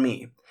Grand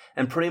Army,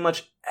 and pretty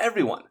much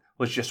everyone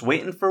was just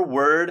waiting for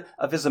word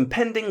of his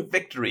impending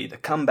victory to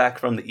come back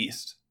from the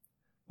east.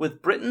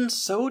 With Britain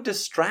so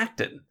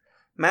distracted,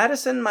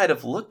 Madison might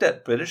have looked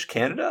at British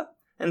Canada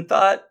and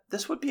thought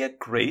this would be a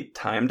great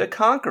time to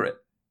conquer it.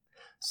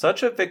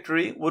 Such a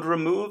victory would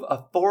remove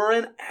a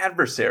foreign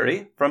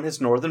adversary from his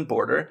northern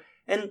border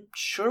and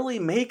surely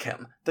make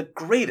him the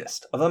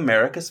greatest of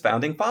America's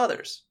founding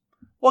fathers.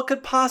 What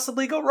could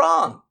possibly go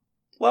wrong?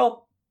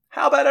 Well,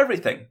 how about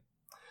everything?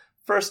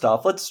 First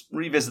off, let's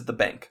revisit the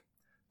bank.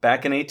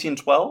 Back in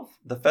 1812,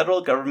 the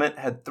federal government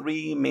had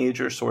three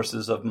major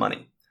sources of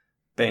money: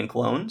 bank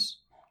loans,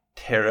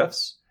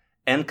 tariffs,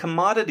 and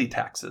commodity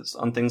taxes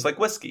on things like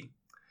whiskey.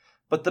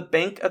 But the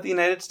Bank of the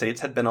United States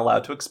had been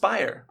allowed to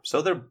expire,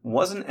 so there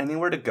wasn't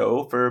anywhere to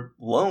go for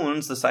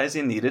loans the size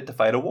you needed to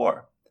fight a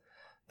war.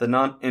 The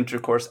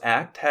Non-Intercourse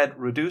Act had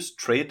reduced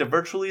trade to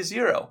virtually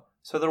zero,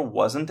 so there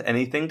wasn't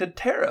anything to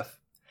tariff.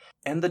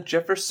 And the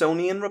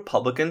Jeffersonian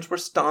Republicans were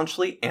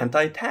staunchly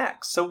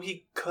anti-tax, so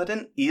he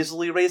couldn't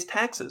easily raise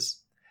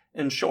taxes.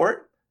 In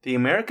short, the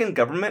American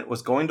government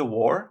was going to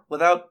war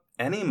without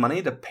any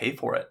money to pay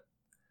for it.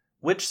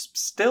 Which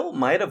still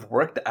might have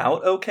worked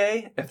out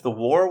okay if the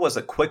war was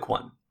a quick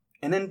one.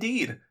 And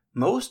indeed,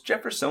 most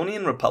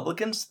Jeffersonian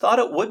Republicans thought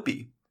it would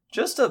be.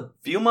 Just a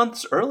few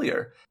months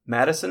earlier,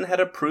 Madison had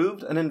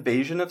approved an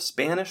invasion of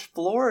Spanish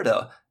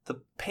Florida,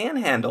 the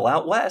Panhandle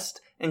out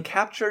west, and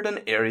captured an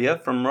area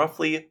from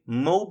roughly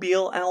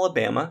Mobile,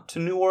 Alabama to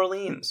New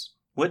Orleans.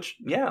 Which,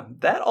 yeah,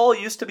 that all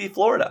used to be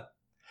Florida.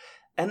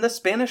 And the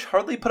Spanish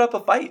hardly put up a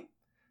fight.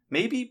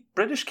 Maybe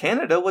British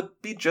Canada would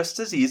be just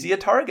as easy a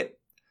target.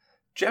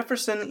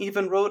 Jefferson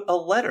even wrote a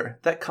letter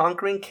that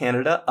conquering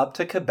Canada up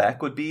to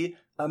Quebec would be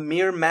a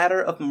mere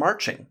matter of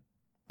marching.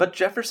 But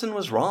Jefferson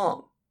was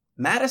wrong.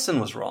 Madison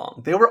was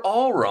wrong. They were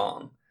all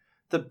wrong.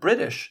 The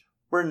British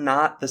were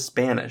not the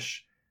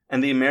Spanish,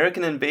 and the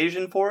American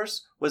invasion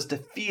force was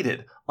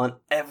defeated on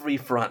every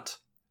front.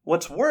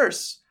 What's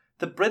worse,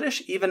 the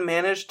British even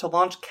managed to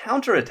launch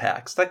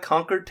counterattacks that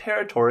conquered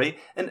territory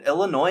in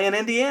Illinois and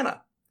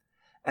Indiana.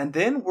 And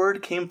then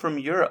word came from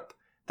Europe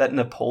that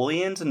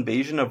Napoleon's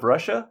invasion of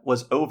Russia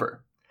was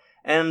over.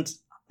 And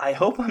I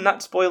hope I'm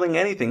not spoiling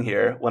anything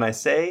here when I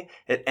say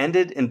it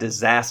ended in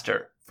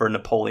disaster for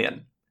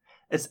Napoleon.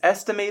 It's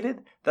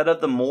estimated that of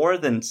the more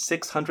than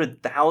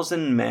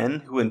 600,000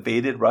 men who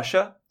invaded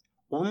Russia,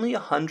 only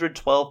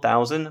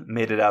 112,000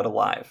 made it out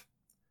alive.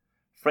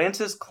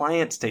 France's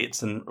client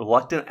states and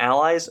reluctant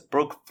allies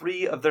broke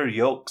free of their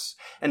yokes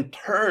and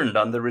turned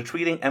on the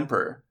retreating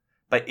emperor.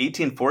 By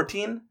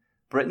 1814,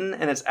 Britain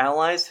and its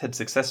allies had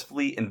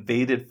successfully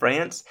invaded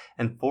France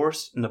and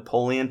forced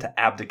Napoleon to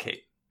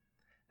abdicate.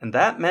 And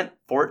that meant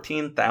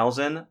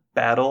 14,000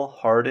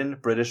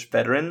 battle-hardened British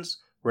veterans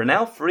were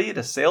now free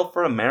to sail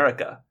for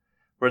America,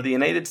 where the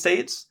United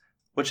States,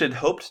 which had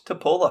hoped to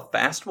pull a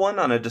fast one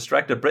on a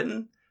distracted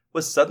Britain,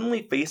 was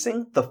suddenly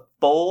facing the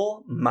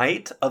full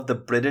might of the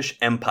British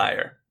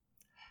Empire.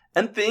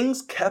 And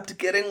things kept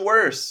getting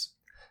worse,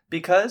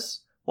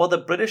 because while the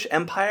British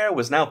Empire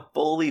was now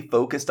fully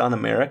focused on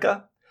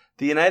America,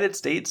 the United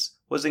States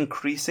was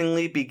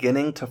increasingly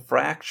beginning to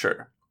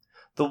fracture.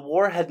 The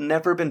war had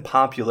never been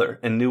popular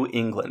in New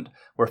England,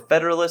 where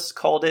Federalists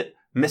called it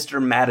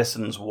Mr.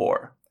 Madison's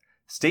War.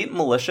 State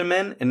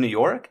militiamen in New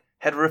York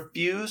had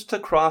refused to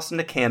cross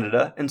into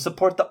Canada and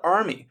support the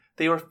army.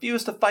 They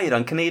refused to fight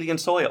on Canadian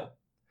soil.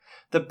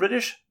 The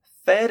British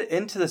fed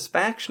into this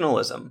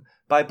factionalism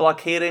by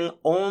blockading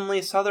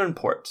only southern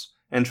ports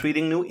and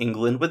treating New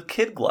England with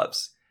kid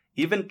gloves,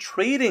 even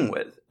trading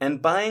with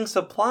and buying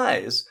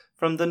supplies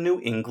from the New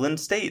England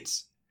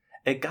states.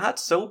 It got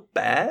so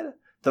bad,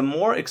 the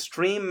more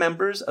extreme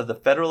members of the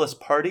Federalist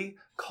Party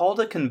called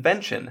a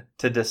convention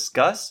to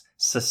discuss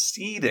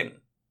seceding.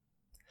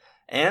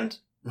 And,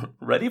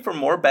 ready for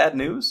more bad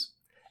news?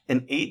 In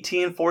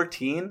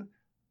 1814,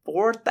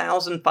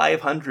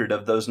 4,500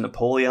 of those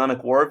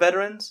Napoleonic War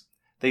veterans,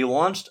 they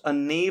launched a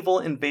naval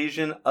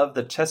invasion of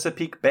the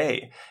Chesapeake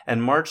Bay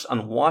and marched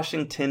on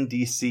Washington,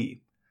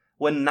 D.C.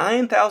 When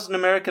 9,000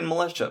 American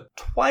militia,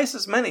 twice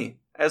as many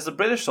as the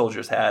British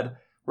soldiers had,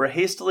 were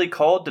hastily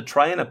called to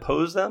try and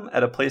oppose them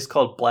at a place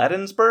called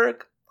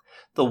Bladensburg,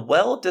 the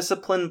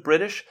well-disciplined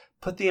British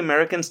put the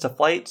Americans to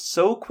flight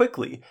so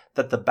quickly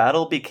that the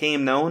battle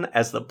became known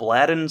as the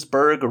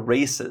Bladensburg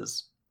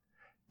Races.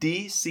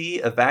 D.C.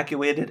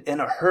 evacuated in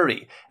a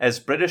hurry as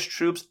British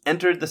troops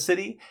entered the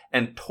city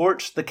and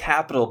torched the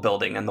Capitol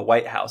building and the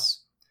White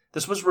House.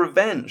 This was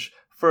revenge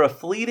for a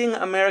fleeting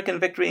American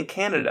victory in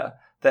Canada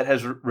that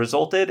has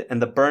resulted in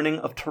the burning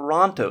of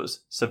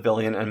Toronto's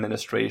civilian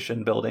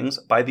administration buildings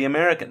by the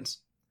Americans.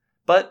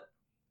 But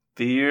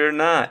fear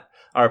not,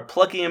 our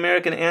plucky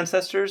American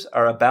ancestors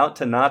are about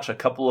to notch a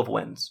couple of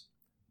wins.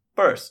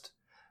 First,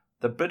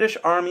 the British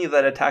army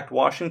that attacked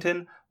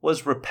Washington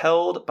was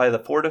repelled by the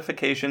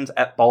fortifications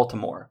at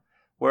Baltimore,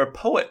 where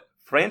poet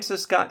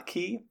Francis Scott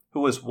Key, who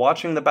was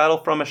watching the battle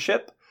from a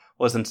ship,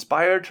 was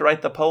inspired to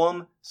write the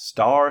poem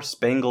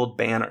Star-Spangled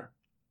Banner.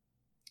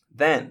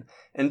 Then,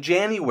 in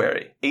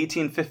January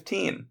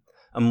 1815,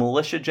 a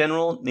militia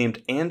general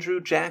named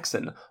Andrew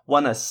Jackson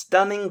won a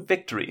stunning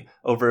victory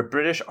over a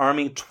British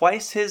army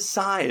twice his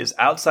size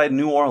outside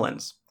New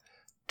Orleans.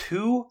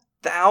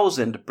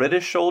 2,000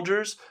 British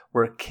soldiers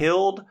were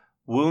killed,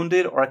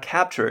 wounded, or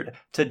captured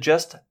to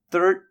just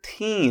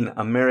 13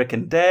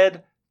 American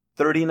dead,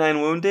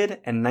 39 wounded,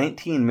 and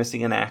 19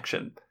 missing in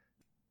action.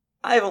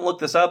 I haven't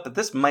looked this up, but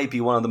this might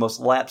be one of the most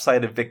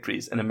lopsided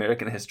victories in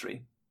American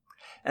history.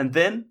 And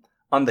then,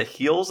 on the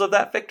heels of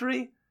that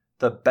victory,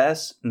 the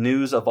best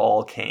news of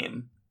all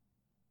came.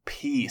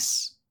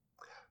 Peace.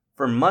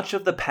 For much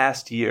of the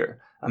past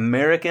year,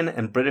 American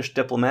and British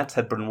diplomats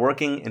had been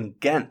working in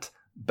Ghent,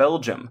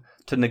 Belgium,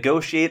 to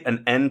negotiate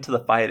an end to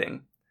the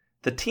fighting.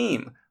 The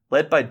team,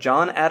 led by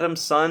John Adams'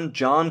 son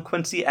John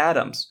Quincy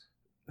Adams,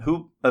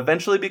 who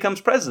eventually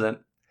becomes president,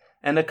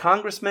 and a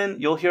congressman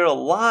you'll hear a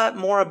lot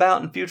more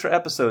about in future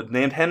episodes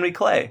named Henry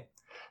Clay.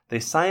 They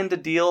signed a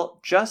deal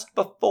just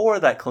before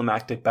that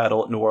climactic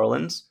battle at New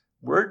Orleans.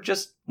 Word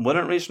just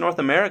wouldn't reach North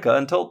America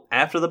until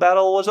after the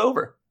battle was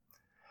over.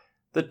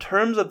 The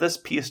terms of this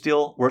peace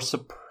deal were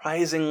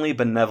surprisingly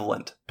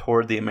benevolent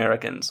toward the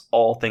Americans,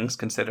 all things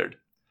considered.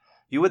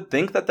 You would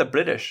think that the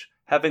British,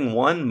 having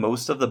won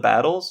most of the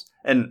battles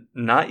and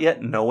not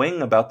yet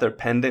knowing about their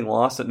pending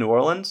loss at New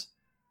Orleans,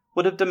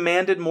 would have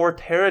demanded more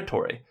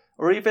territory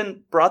or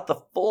even brought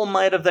the full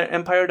might of their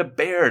empire to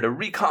bear to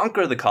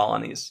reconquer the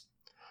colonies.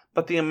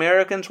 But the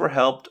Americans were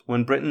helped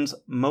when Britain's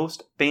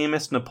most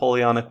famous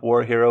Napoleonic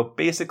war hero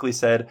basically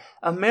said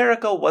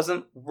America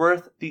wasn't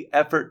worth the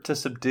effort to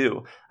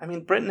subdue. I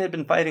mean, Britain had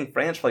been fighting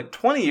France for like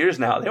 20 years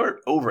now. They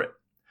were over it.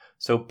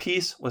 So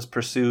peace was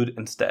pursued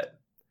instead.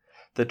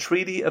 The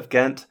Treaty of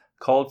Ghent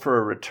called for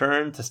a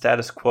return to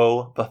status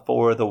quo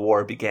before the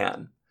war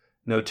began.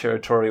 No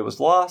territory was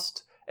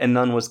lost, and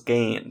none was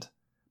gained.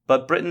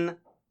 But Britain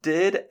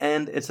did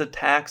end its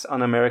attacks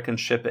on American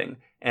shipping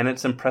and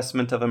its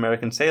impressment of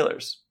American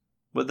sailors.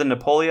 With the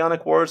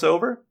Napoleonic Wars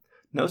over,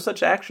 no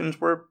such actions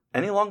were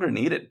any longer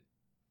needed.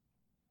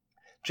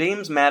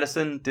 James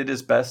Madison did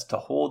his best to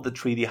hold the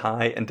treaty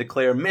high and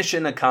declare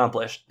mission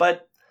accomplished,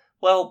 but,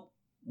 well,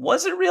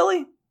 was it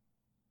really?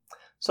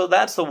 So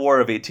that's the War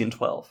of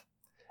 1812.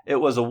 It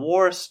was a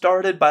war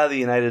started by the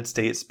United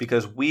States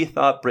because we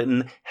thought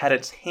Britain had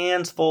its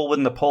hands full with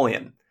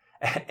Napoleon,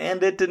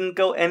 and it didn't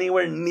go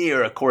anywhere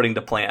near according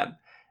to plan.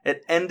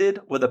 It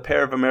ended with a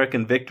pair of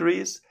American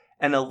victories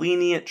and a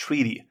lenient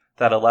treaty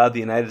that allowed the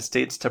United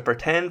States to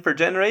pretend for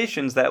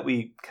generations that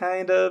we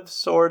kind of,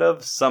 sort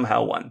of,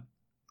 somehow won.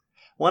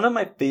 One of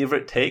my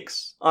favorite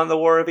takes on the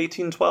War of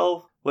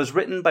 1812 was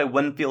written by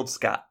Winfield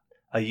Scott,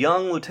 a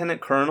young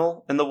lieutenant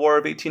colonel in the War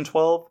of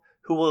 1812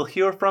 who we'll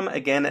hear from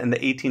again in the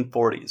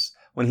 1840s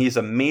when he's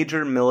a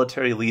major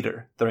military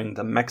leader during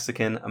the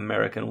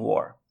Mexican-American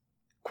War.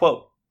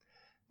 Quote,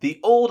 "The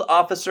old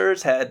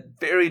officers had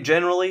very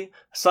generally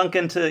sunk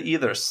into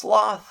either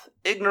sloth,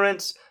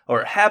 ignorance,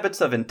 or habits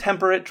of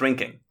intemperate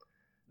drinking.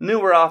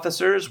 Newer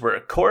officers were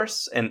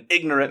coarse and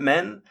ignorant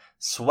men,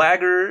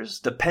 swaggerers,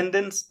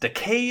 dependents,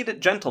 decayed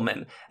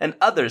gentlemen, and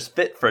others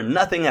fit for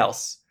nothing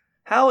else.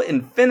 How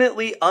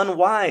infinitely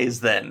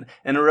unwise, then,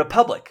 in a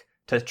republic,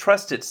 to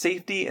trust its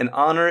safety and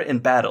honor in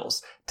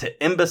battles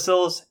to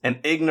imbeciles and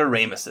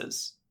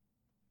ignoramuses."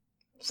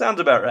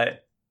 Sounds about right.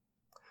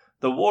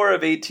 The War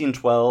of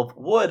 1812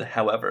 would,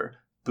 however,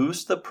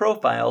 boost the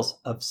profiles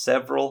of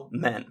several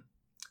men.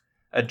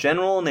 A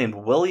general named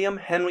William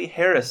Henry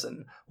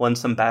Harrison won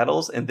some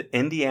battles in the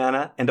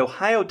Indiana and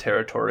Ohio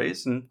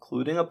territories,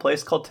 including a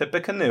place called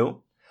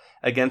Tippecanoe,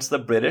 against the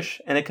British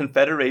and a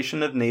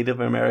confederation of Native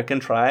American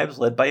tribes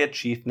led by a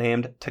chief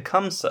named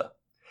Tecumseh.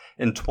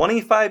 In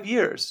 25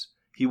 years,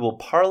 he will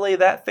parlay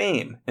that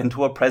fame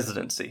into a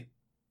presidency.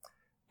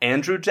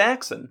 Andrew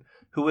Jackson,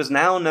 who is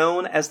now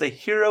known as the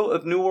hero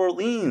of New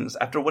Orleans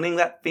after winning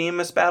that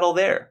famous battle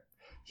there,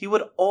 he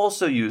would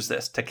also use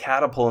this to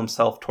catapult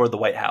himself toward the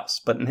White House,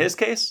 but in his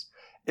case,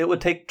 it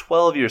would take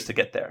 12 years to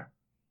get there.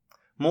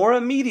 More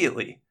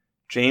immediately,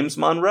 James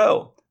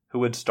Monroe,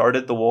 who had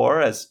started the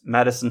war as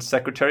Madison's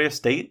Secretary of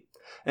State,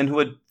 and who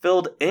had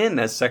filled in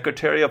as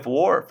Secretary of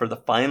War for the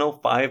final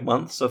 5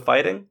 months of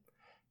fighting,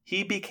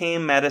 he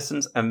became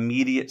Madison's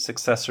immediate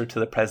successor to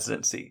the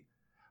presidency.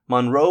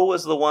 Monroe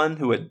was the one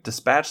who had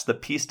dispatched the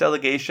peace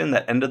delegation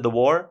that ended the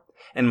war,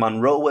 and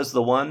Monroe was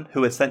the one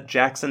who had sent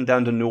Jackson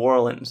down to New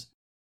Orleans.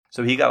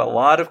 So he got a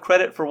lot of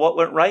credit for what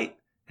went right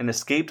and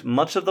escaped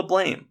much of the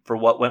blame for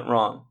what went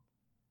wrong.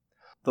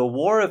 The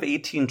War of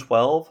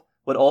 1812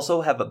 would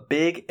also have a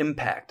big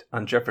impact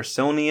on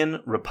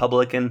Jeffersonian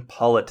Republican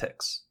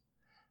politics.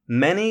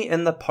 Many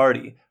in the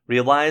party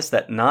realized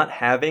that not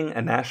having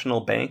a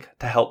national bank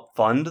to help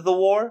fund the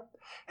war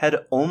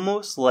had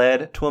almost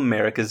led to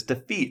America's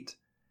defeat,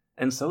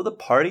 and so the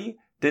party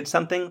did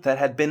something that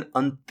had been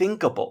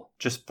unthinkable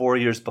just 4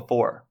 years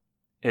before.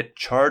 It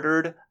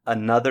chartered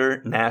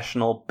another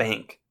national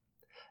bank.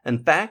 In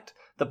fact,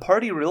 the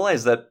party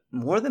realized that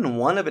more than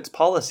one of its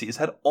policies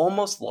had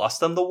almost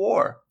lost them the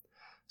war.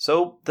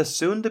 So the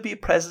soon-to-be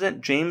President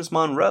James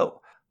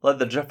Monroe led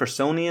the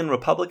Jeffersonian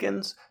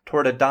Republicans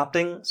toward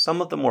adopting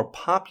some of the more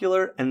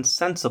popular and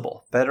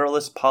sensible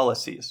Federalist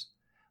policies.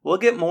 We'll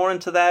get more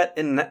into that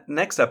in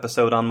next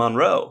episode on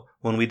Monroe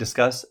when we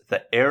discuss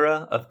the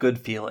era of good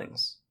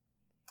feelings.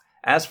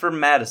 As for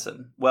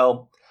Madison,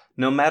 well,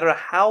 no matter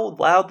how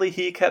loudly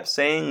he kept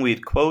saying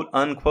we'd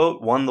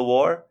quote-unquote won the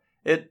war,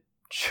 it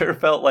sure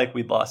felt like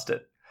we'd lost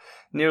it.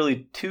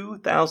 Nearly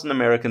 2,000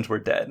 Americans were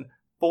dead,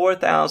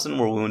 4,000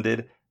 were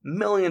wounded,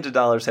 millions of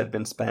dollars had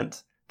been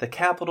spent, the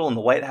Capitol and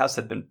the White House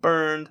had been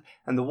burned,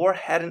 and the war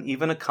hadn't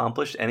even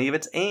accomplished any of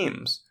its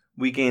aims.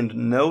 We gained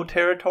no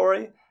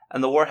territory,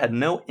 and the war had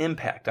no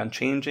impact on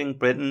changing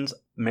Britain's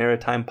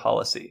maritime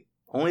policy.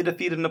 Only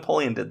defeat of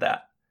Napoleon did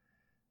that.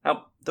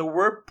 Now, there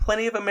were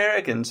plenty of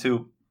Americans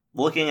who,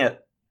 looking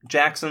at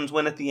Jackson's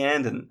win at the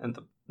end and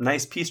the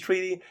nice peace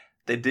treaty,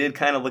 they did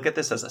kind of look at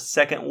this as a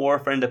second war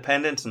for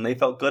independence, and they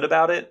felt good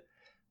about it.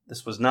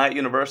 This was not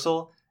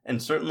universal,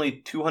 and certainly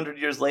 200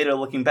 years later,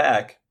 looking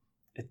back,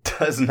 it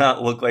does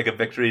not look like a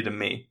victory to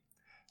me.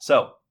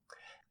 So,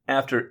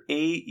 after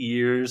 8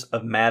 years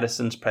of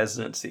Madison's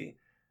presidency,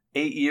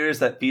 8 years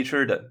that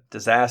featured a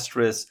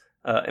disastrous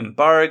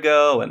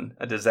embargo and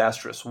a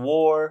disastrous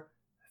war,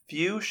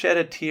 few shed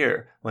a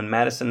tear when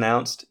Madison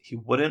announced he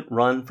wouldn't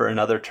run for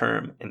another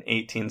term in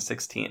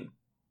 1816.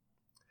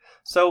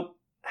 So,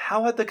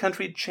 how had the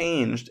country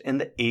changed in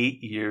the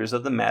 8 years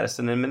of the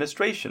Madison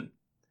administration?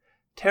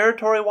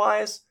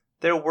 Territory-wise,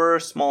 there were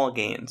small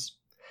gains.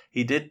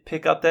 He did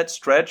pick up that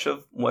stretch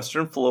of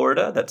western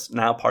Florida that's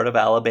now part of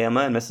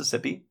Alabama and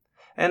Mississippi,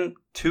 and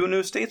 2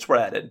 new states were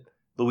added.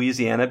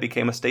 Louisiana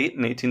became a state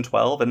in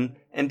 1812, and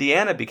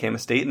Indiana became a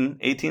state in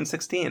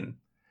 1816.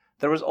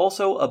 There was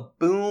also a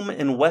boom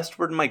in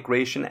westward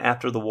migration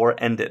after the war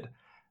ended.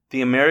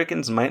 The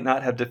Americans might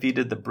not have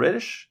defeated the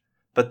British,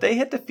 but they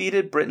had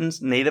defeated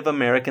Britain's Native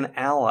American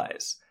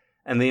allies,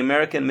 and the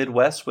American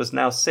Midwest was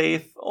now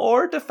safe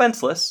or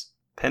defenseless,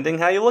 depending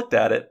how you looked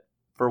at it,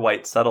 for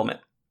white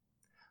settlement.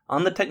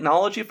 On the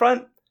technology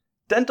front,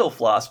 dental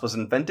floss was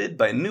invented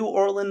by New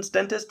Orleans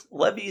dentist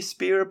Levi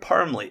Spear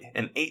Parmley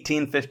in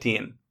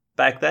 1815.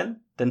 Back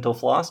then, dental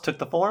floss took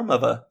the form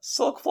of a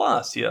silk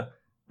floss you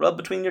rub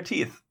between your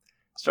teeth,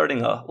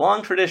 starting a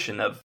long tradition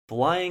of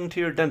lying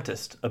to your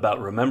dentist about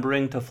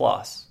remembering to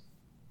floss.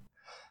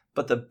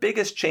 But the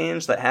biggest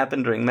change that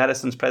happened during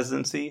Madison's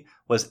presidency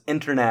was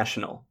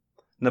international.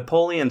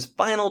 Napoleon's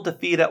final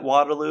defeat at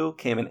Waterloo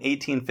came in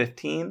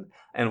 1815,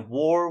 and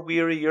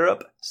war-weary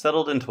Europe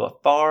settled into a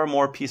far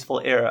more peaceful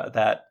era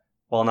that,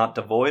 while not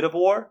devoid of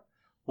war,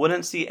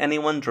 wouldn't see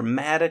anyone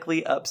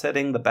dramatically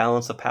upsetting the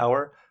balance of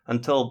power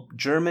until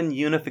German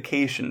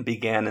unification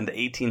began in the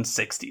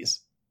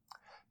 1860s.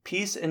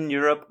 Peace in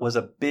Europe was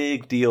a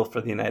big deal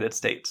for the United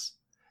States.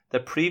 The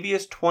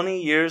previous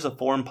 20 years of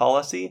foreign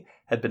policy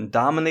had been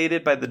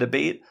dominated by the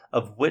debate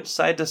of which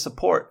side to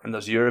support in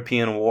those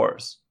European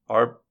wars,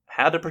 or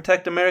how to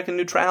protect American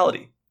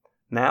neutrality.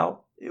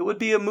 Now, it would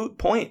be a moot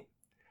point.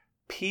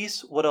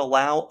 Peace would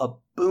allow a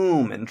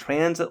boom in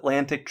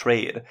transatlantic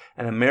trade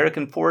and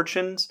American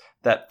fortunes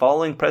that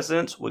following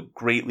presidents would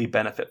greatly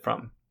benefit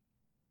from.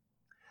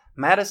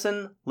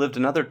 Madison lived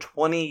another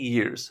 20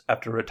 years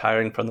after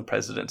retiring from the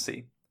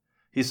presidency.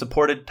 He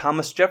supported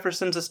Thomas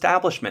Jefferson's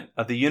establishment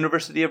of the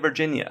University of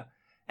Virginia,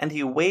 and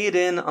he weighed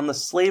in on the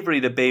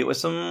slavery debate with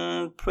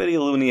some pretty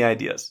loony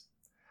ideas.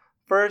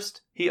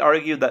 First, he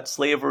argued that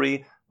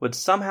slavery would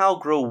somehow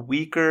grow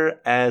weaker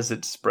as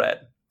it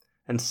spread.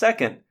 And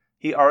second,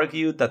 he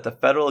argued that the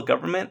federal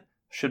government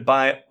should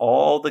buy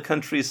all the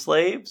country's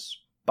slaves,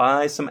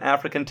 buy some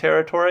African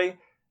territory,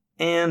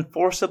 and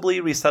forcibly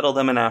resettle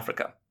them in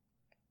Africa.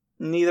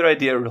 Neither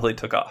idea really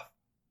took off.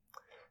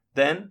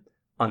 Then,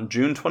 on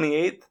June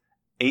 28th,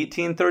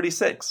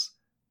 1836,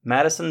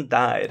 Madison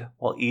died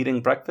while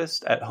eating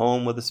breakfast at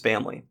home with his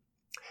family.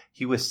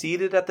 He was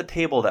seated at the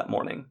table that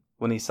morning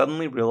when he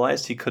suddenly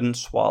realized he couldn't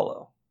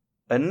swallow.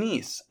 A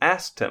niece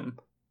asked him,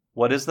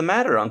 "What is the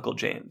matter, Uncle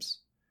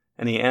James?"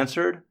 And he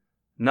answered,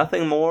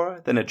 "Nothing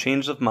more than a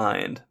change of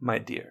mind, my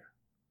dear."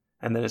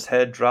 And then his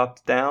head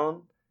dropped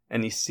down,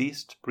 and he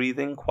ceased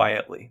breathing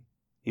quietly.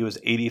 He was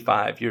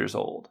 85 years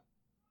old.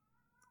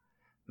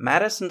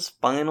 Madison's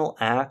final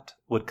act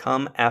would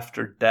come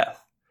after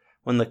death,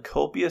 when the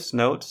copious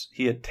notes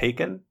he had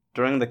taken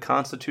during the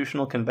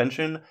Constitutional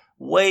Convention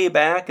way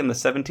back in the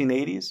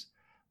 1780s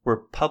were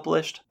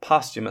published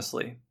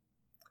posthumously.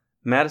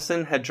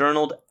 Madison had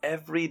journaled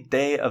every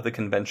day of the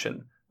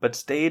convention, but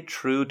stayed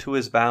true to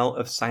his vow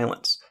of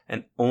silence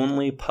and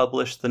only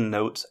published the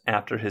notes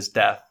after his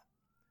death.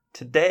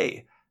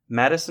 Today,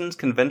 Madison's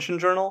Convention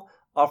Journal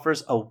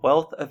offers a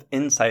wealth of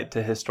insight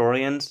to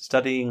historians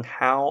studying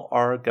how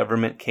our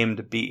government came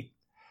to be,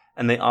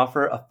 and they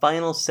offer a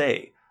final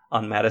say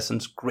on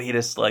Madison's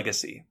greatest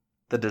legacy,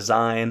 the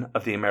design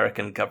of the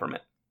American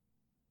government.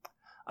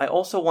 I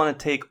also want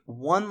to take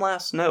one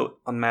last note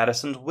on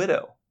Madison's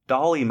widow,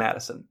 Dolly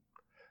Madison.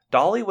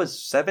 Dolly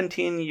was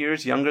 17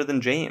 years younger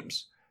than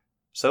James,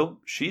 so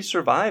she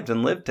survived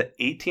and lived to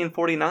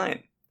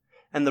 1849,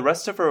 and the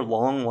rest of her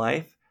long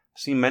life,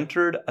 she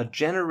mentored a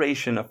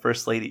generation of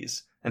First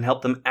Ladies and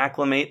helped them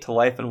acclimate to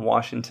life in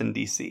Washington,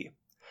 D.C.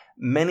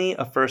 Many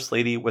a First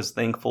Lady was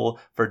thankful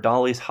for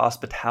Dolly's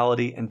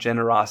hospitality and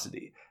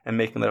generosity and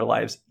making their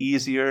lives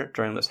easier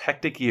during those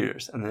hectic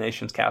years in the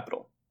nation's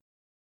capital.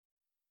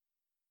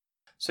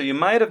 So you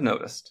might have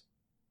noticed,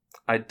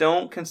 I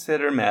don't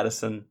consider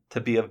Madison to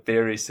be a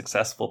very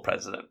successful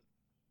president.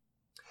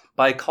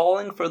 By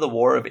calling for the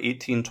War of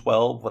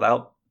 1812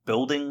 without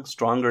building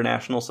stronger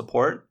national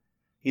support,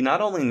 he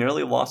not only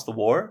nearly lost the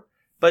war,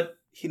 but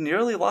he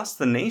nearly lost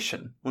the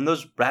nation when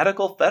those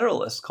radical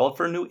Federalists called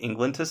for New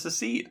England to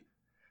secede,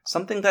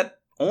 something that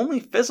only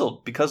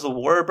fizzled because the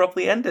war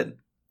abruptly ended.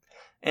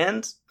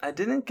 And I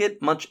didn't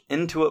get much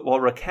into it while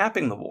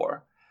recapping the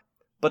war,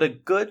 but a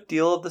good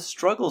deal of the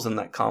struggles in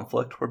that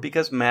conflict were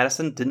because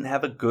Madison didn't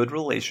have a good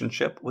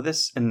relationship with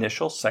his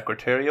initial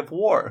Secretary of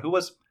War, who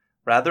was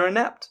rather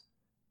inept.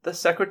 The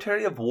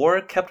Secretary of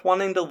War kept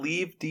wanting to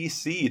leave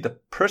D.C. to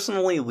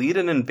personally lead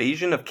an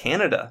invasion of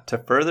Canada to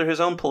further his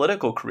own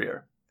political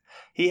career.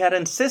 He had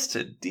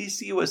insisted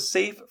D.C. was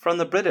safe from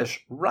the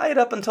British right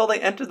up until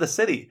they entered the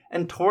city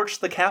and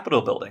torched the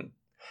Capitol building.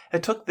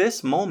 It took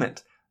this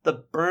moment,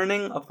 the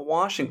burning of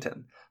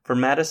Washington, for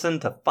Madison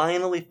to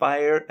finally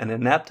fire an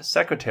inept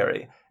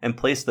secretary and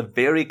place the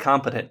very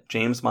competent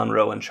James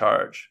Monroe in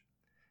charge.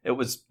 It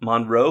was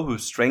Monroe who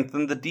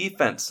strengthened the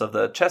defense of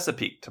the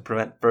Chesapeake to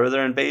prevent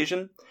further invasion,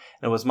 and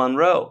it was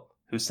Monroe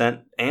who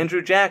sent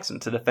Andrew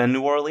Jackson to defend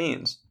New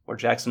Orleans, where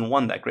Jackson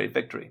won that great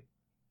victory.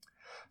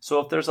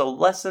 So if there's a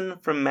lesson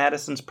from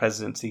Madison's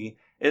presidency,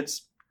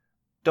 it's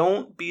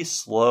don't be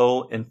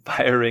slow in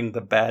firing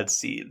the bad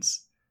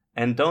seeds,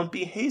 and don't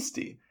be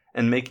hasty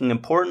in making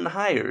important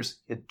hires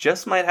you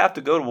just might have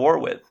to go to war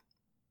with.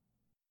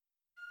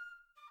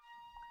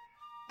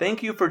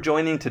 Thank you for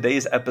joining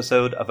today's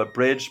episode of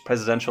Abridged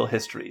Presidential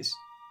Histories.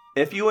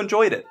 If you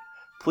enjoyed it,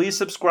 please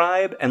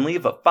subscribe and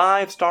leave a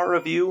 5-star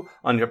review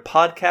on your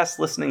podcast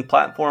listening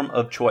platform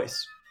of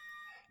choice.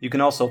 You can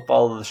also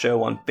follow the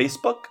show on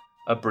Facebook,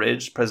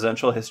 Abridged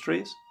Presidential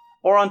Histories,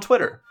 or on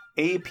Twitter,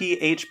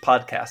 APH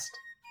Podcast.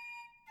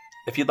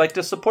 If you'd like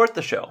to support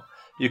the show,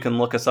 you can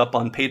look us up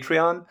on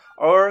Patreon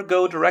or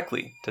go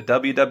directly to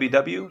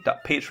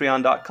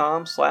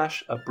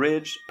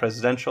www.patreon.com/Abridged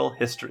Presidential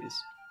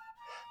Histories.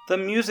 The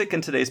music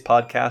in today's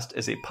podcast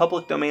is a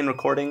public domain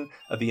recording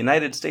of the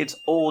United States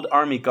Old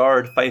Army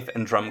Guard Fife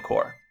and Drum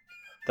Corps.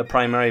 The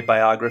primary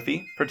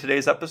biography for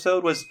today's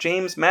episode was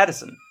James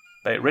Madison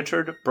by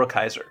Richard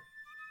Brookhiser.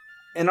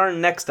 In our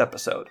next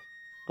episode,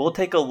 we'll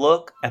take a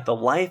look at the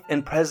life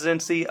and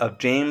presidency of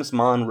James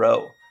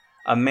Monroe,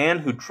 a man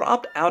who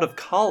dropped out of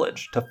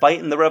college to fight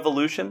in the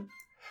Revolution,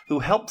 who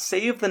helped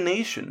save the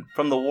nation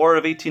from the War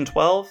of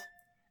 1812,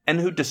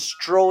 and who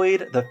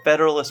destroyed the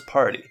Federalist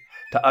Party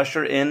to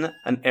usher in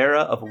an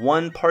era of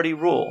one-party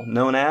rule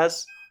known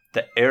as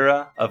the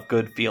Era of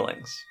Good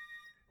Feelings.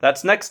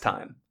 That's next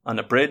time on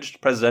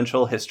Abridged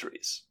Presidential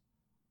Histories.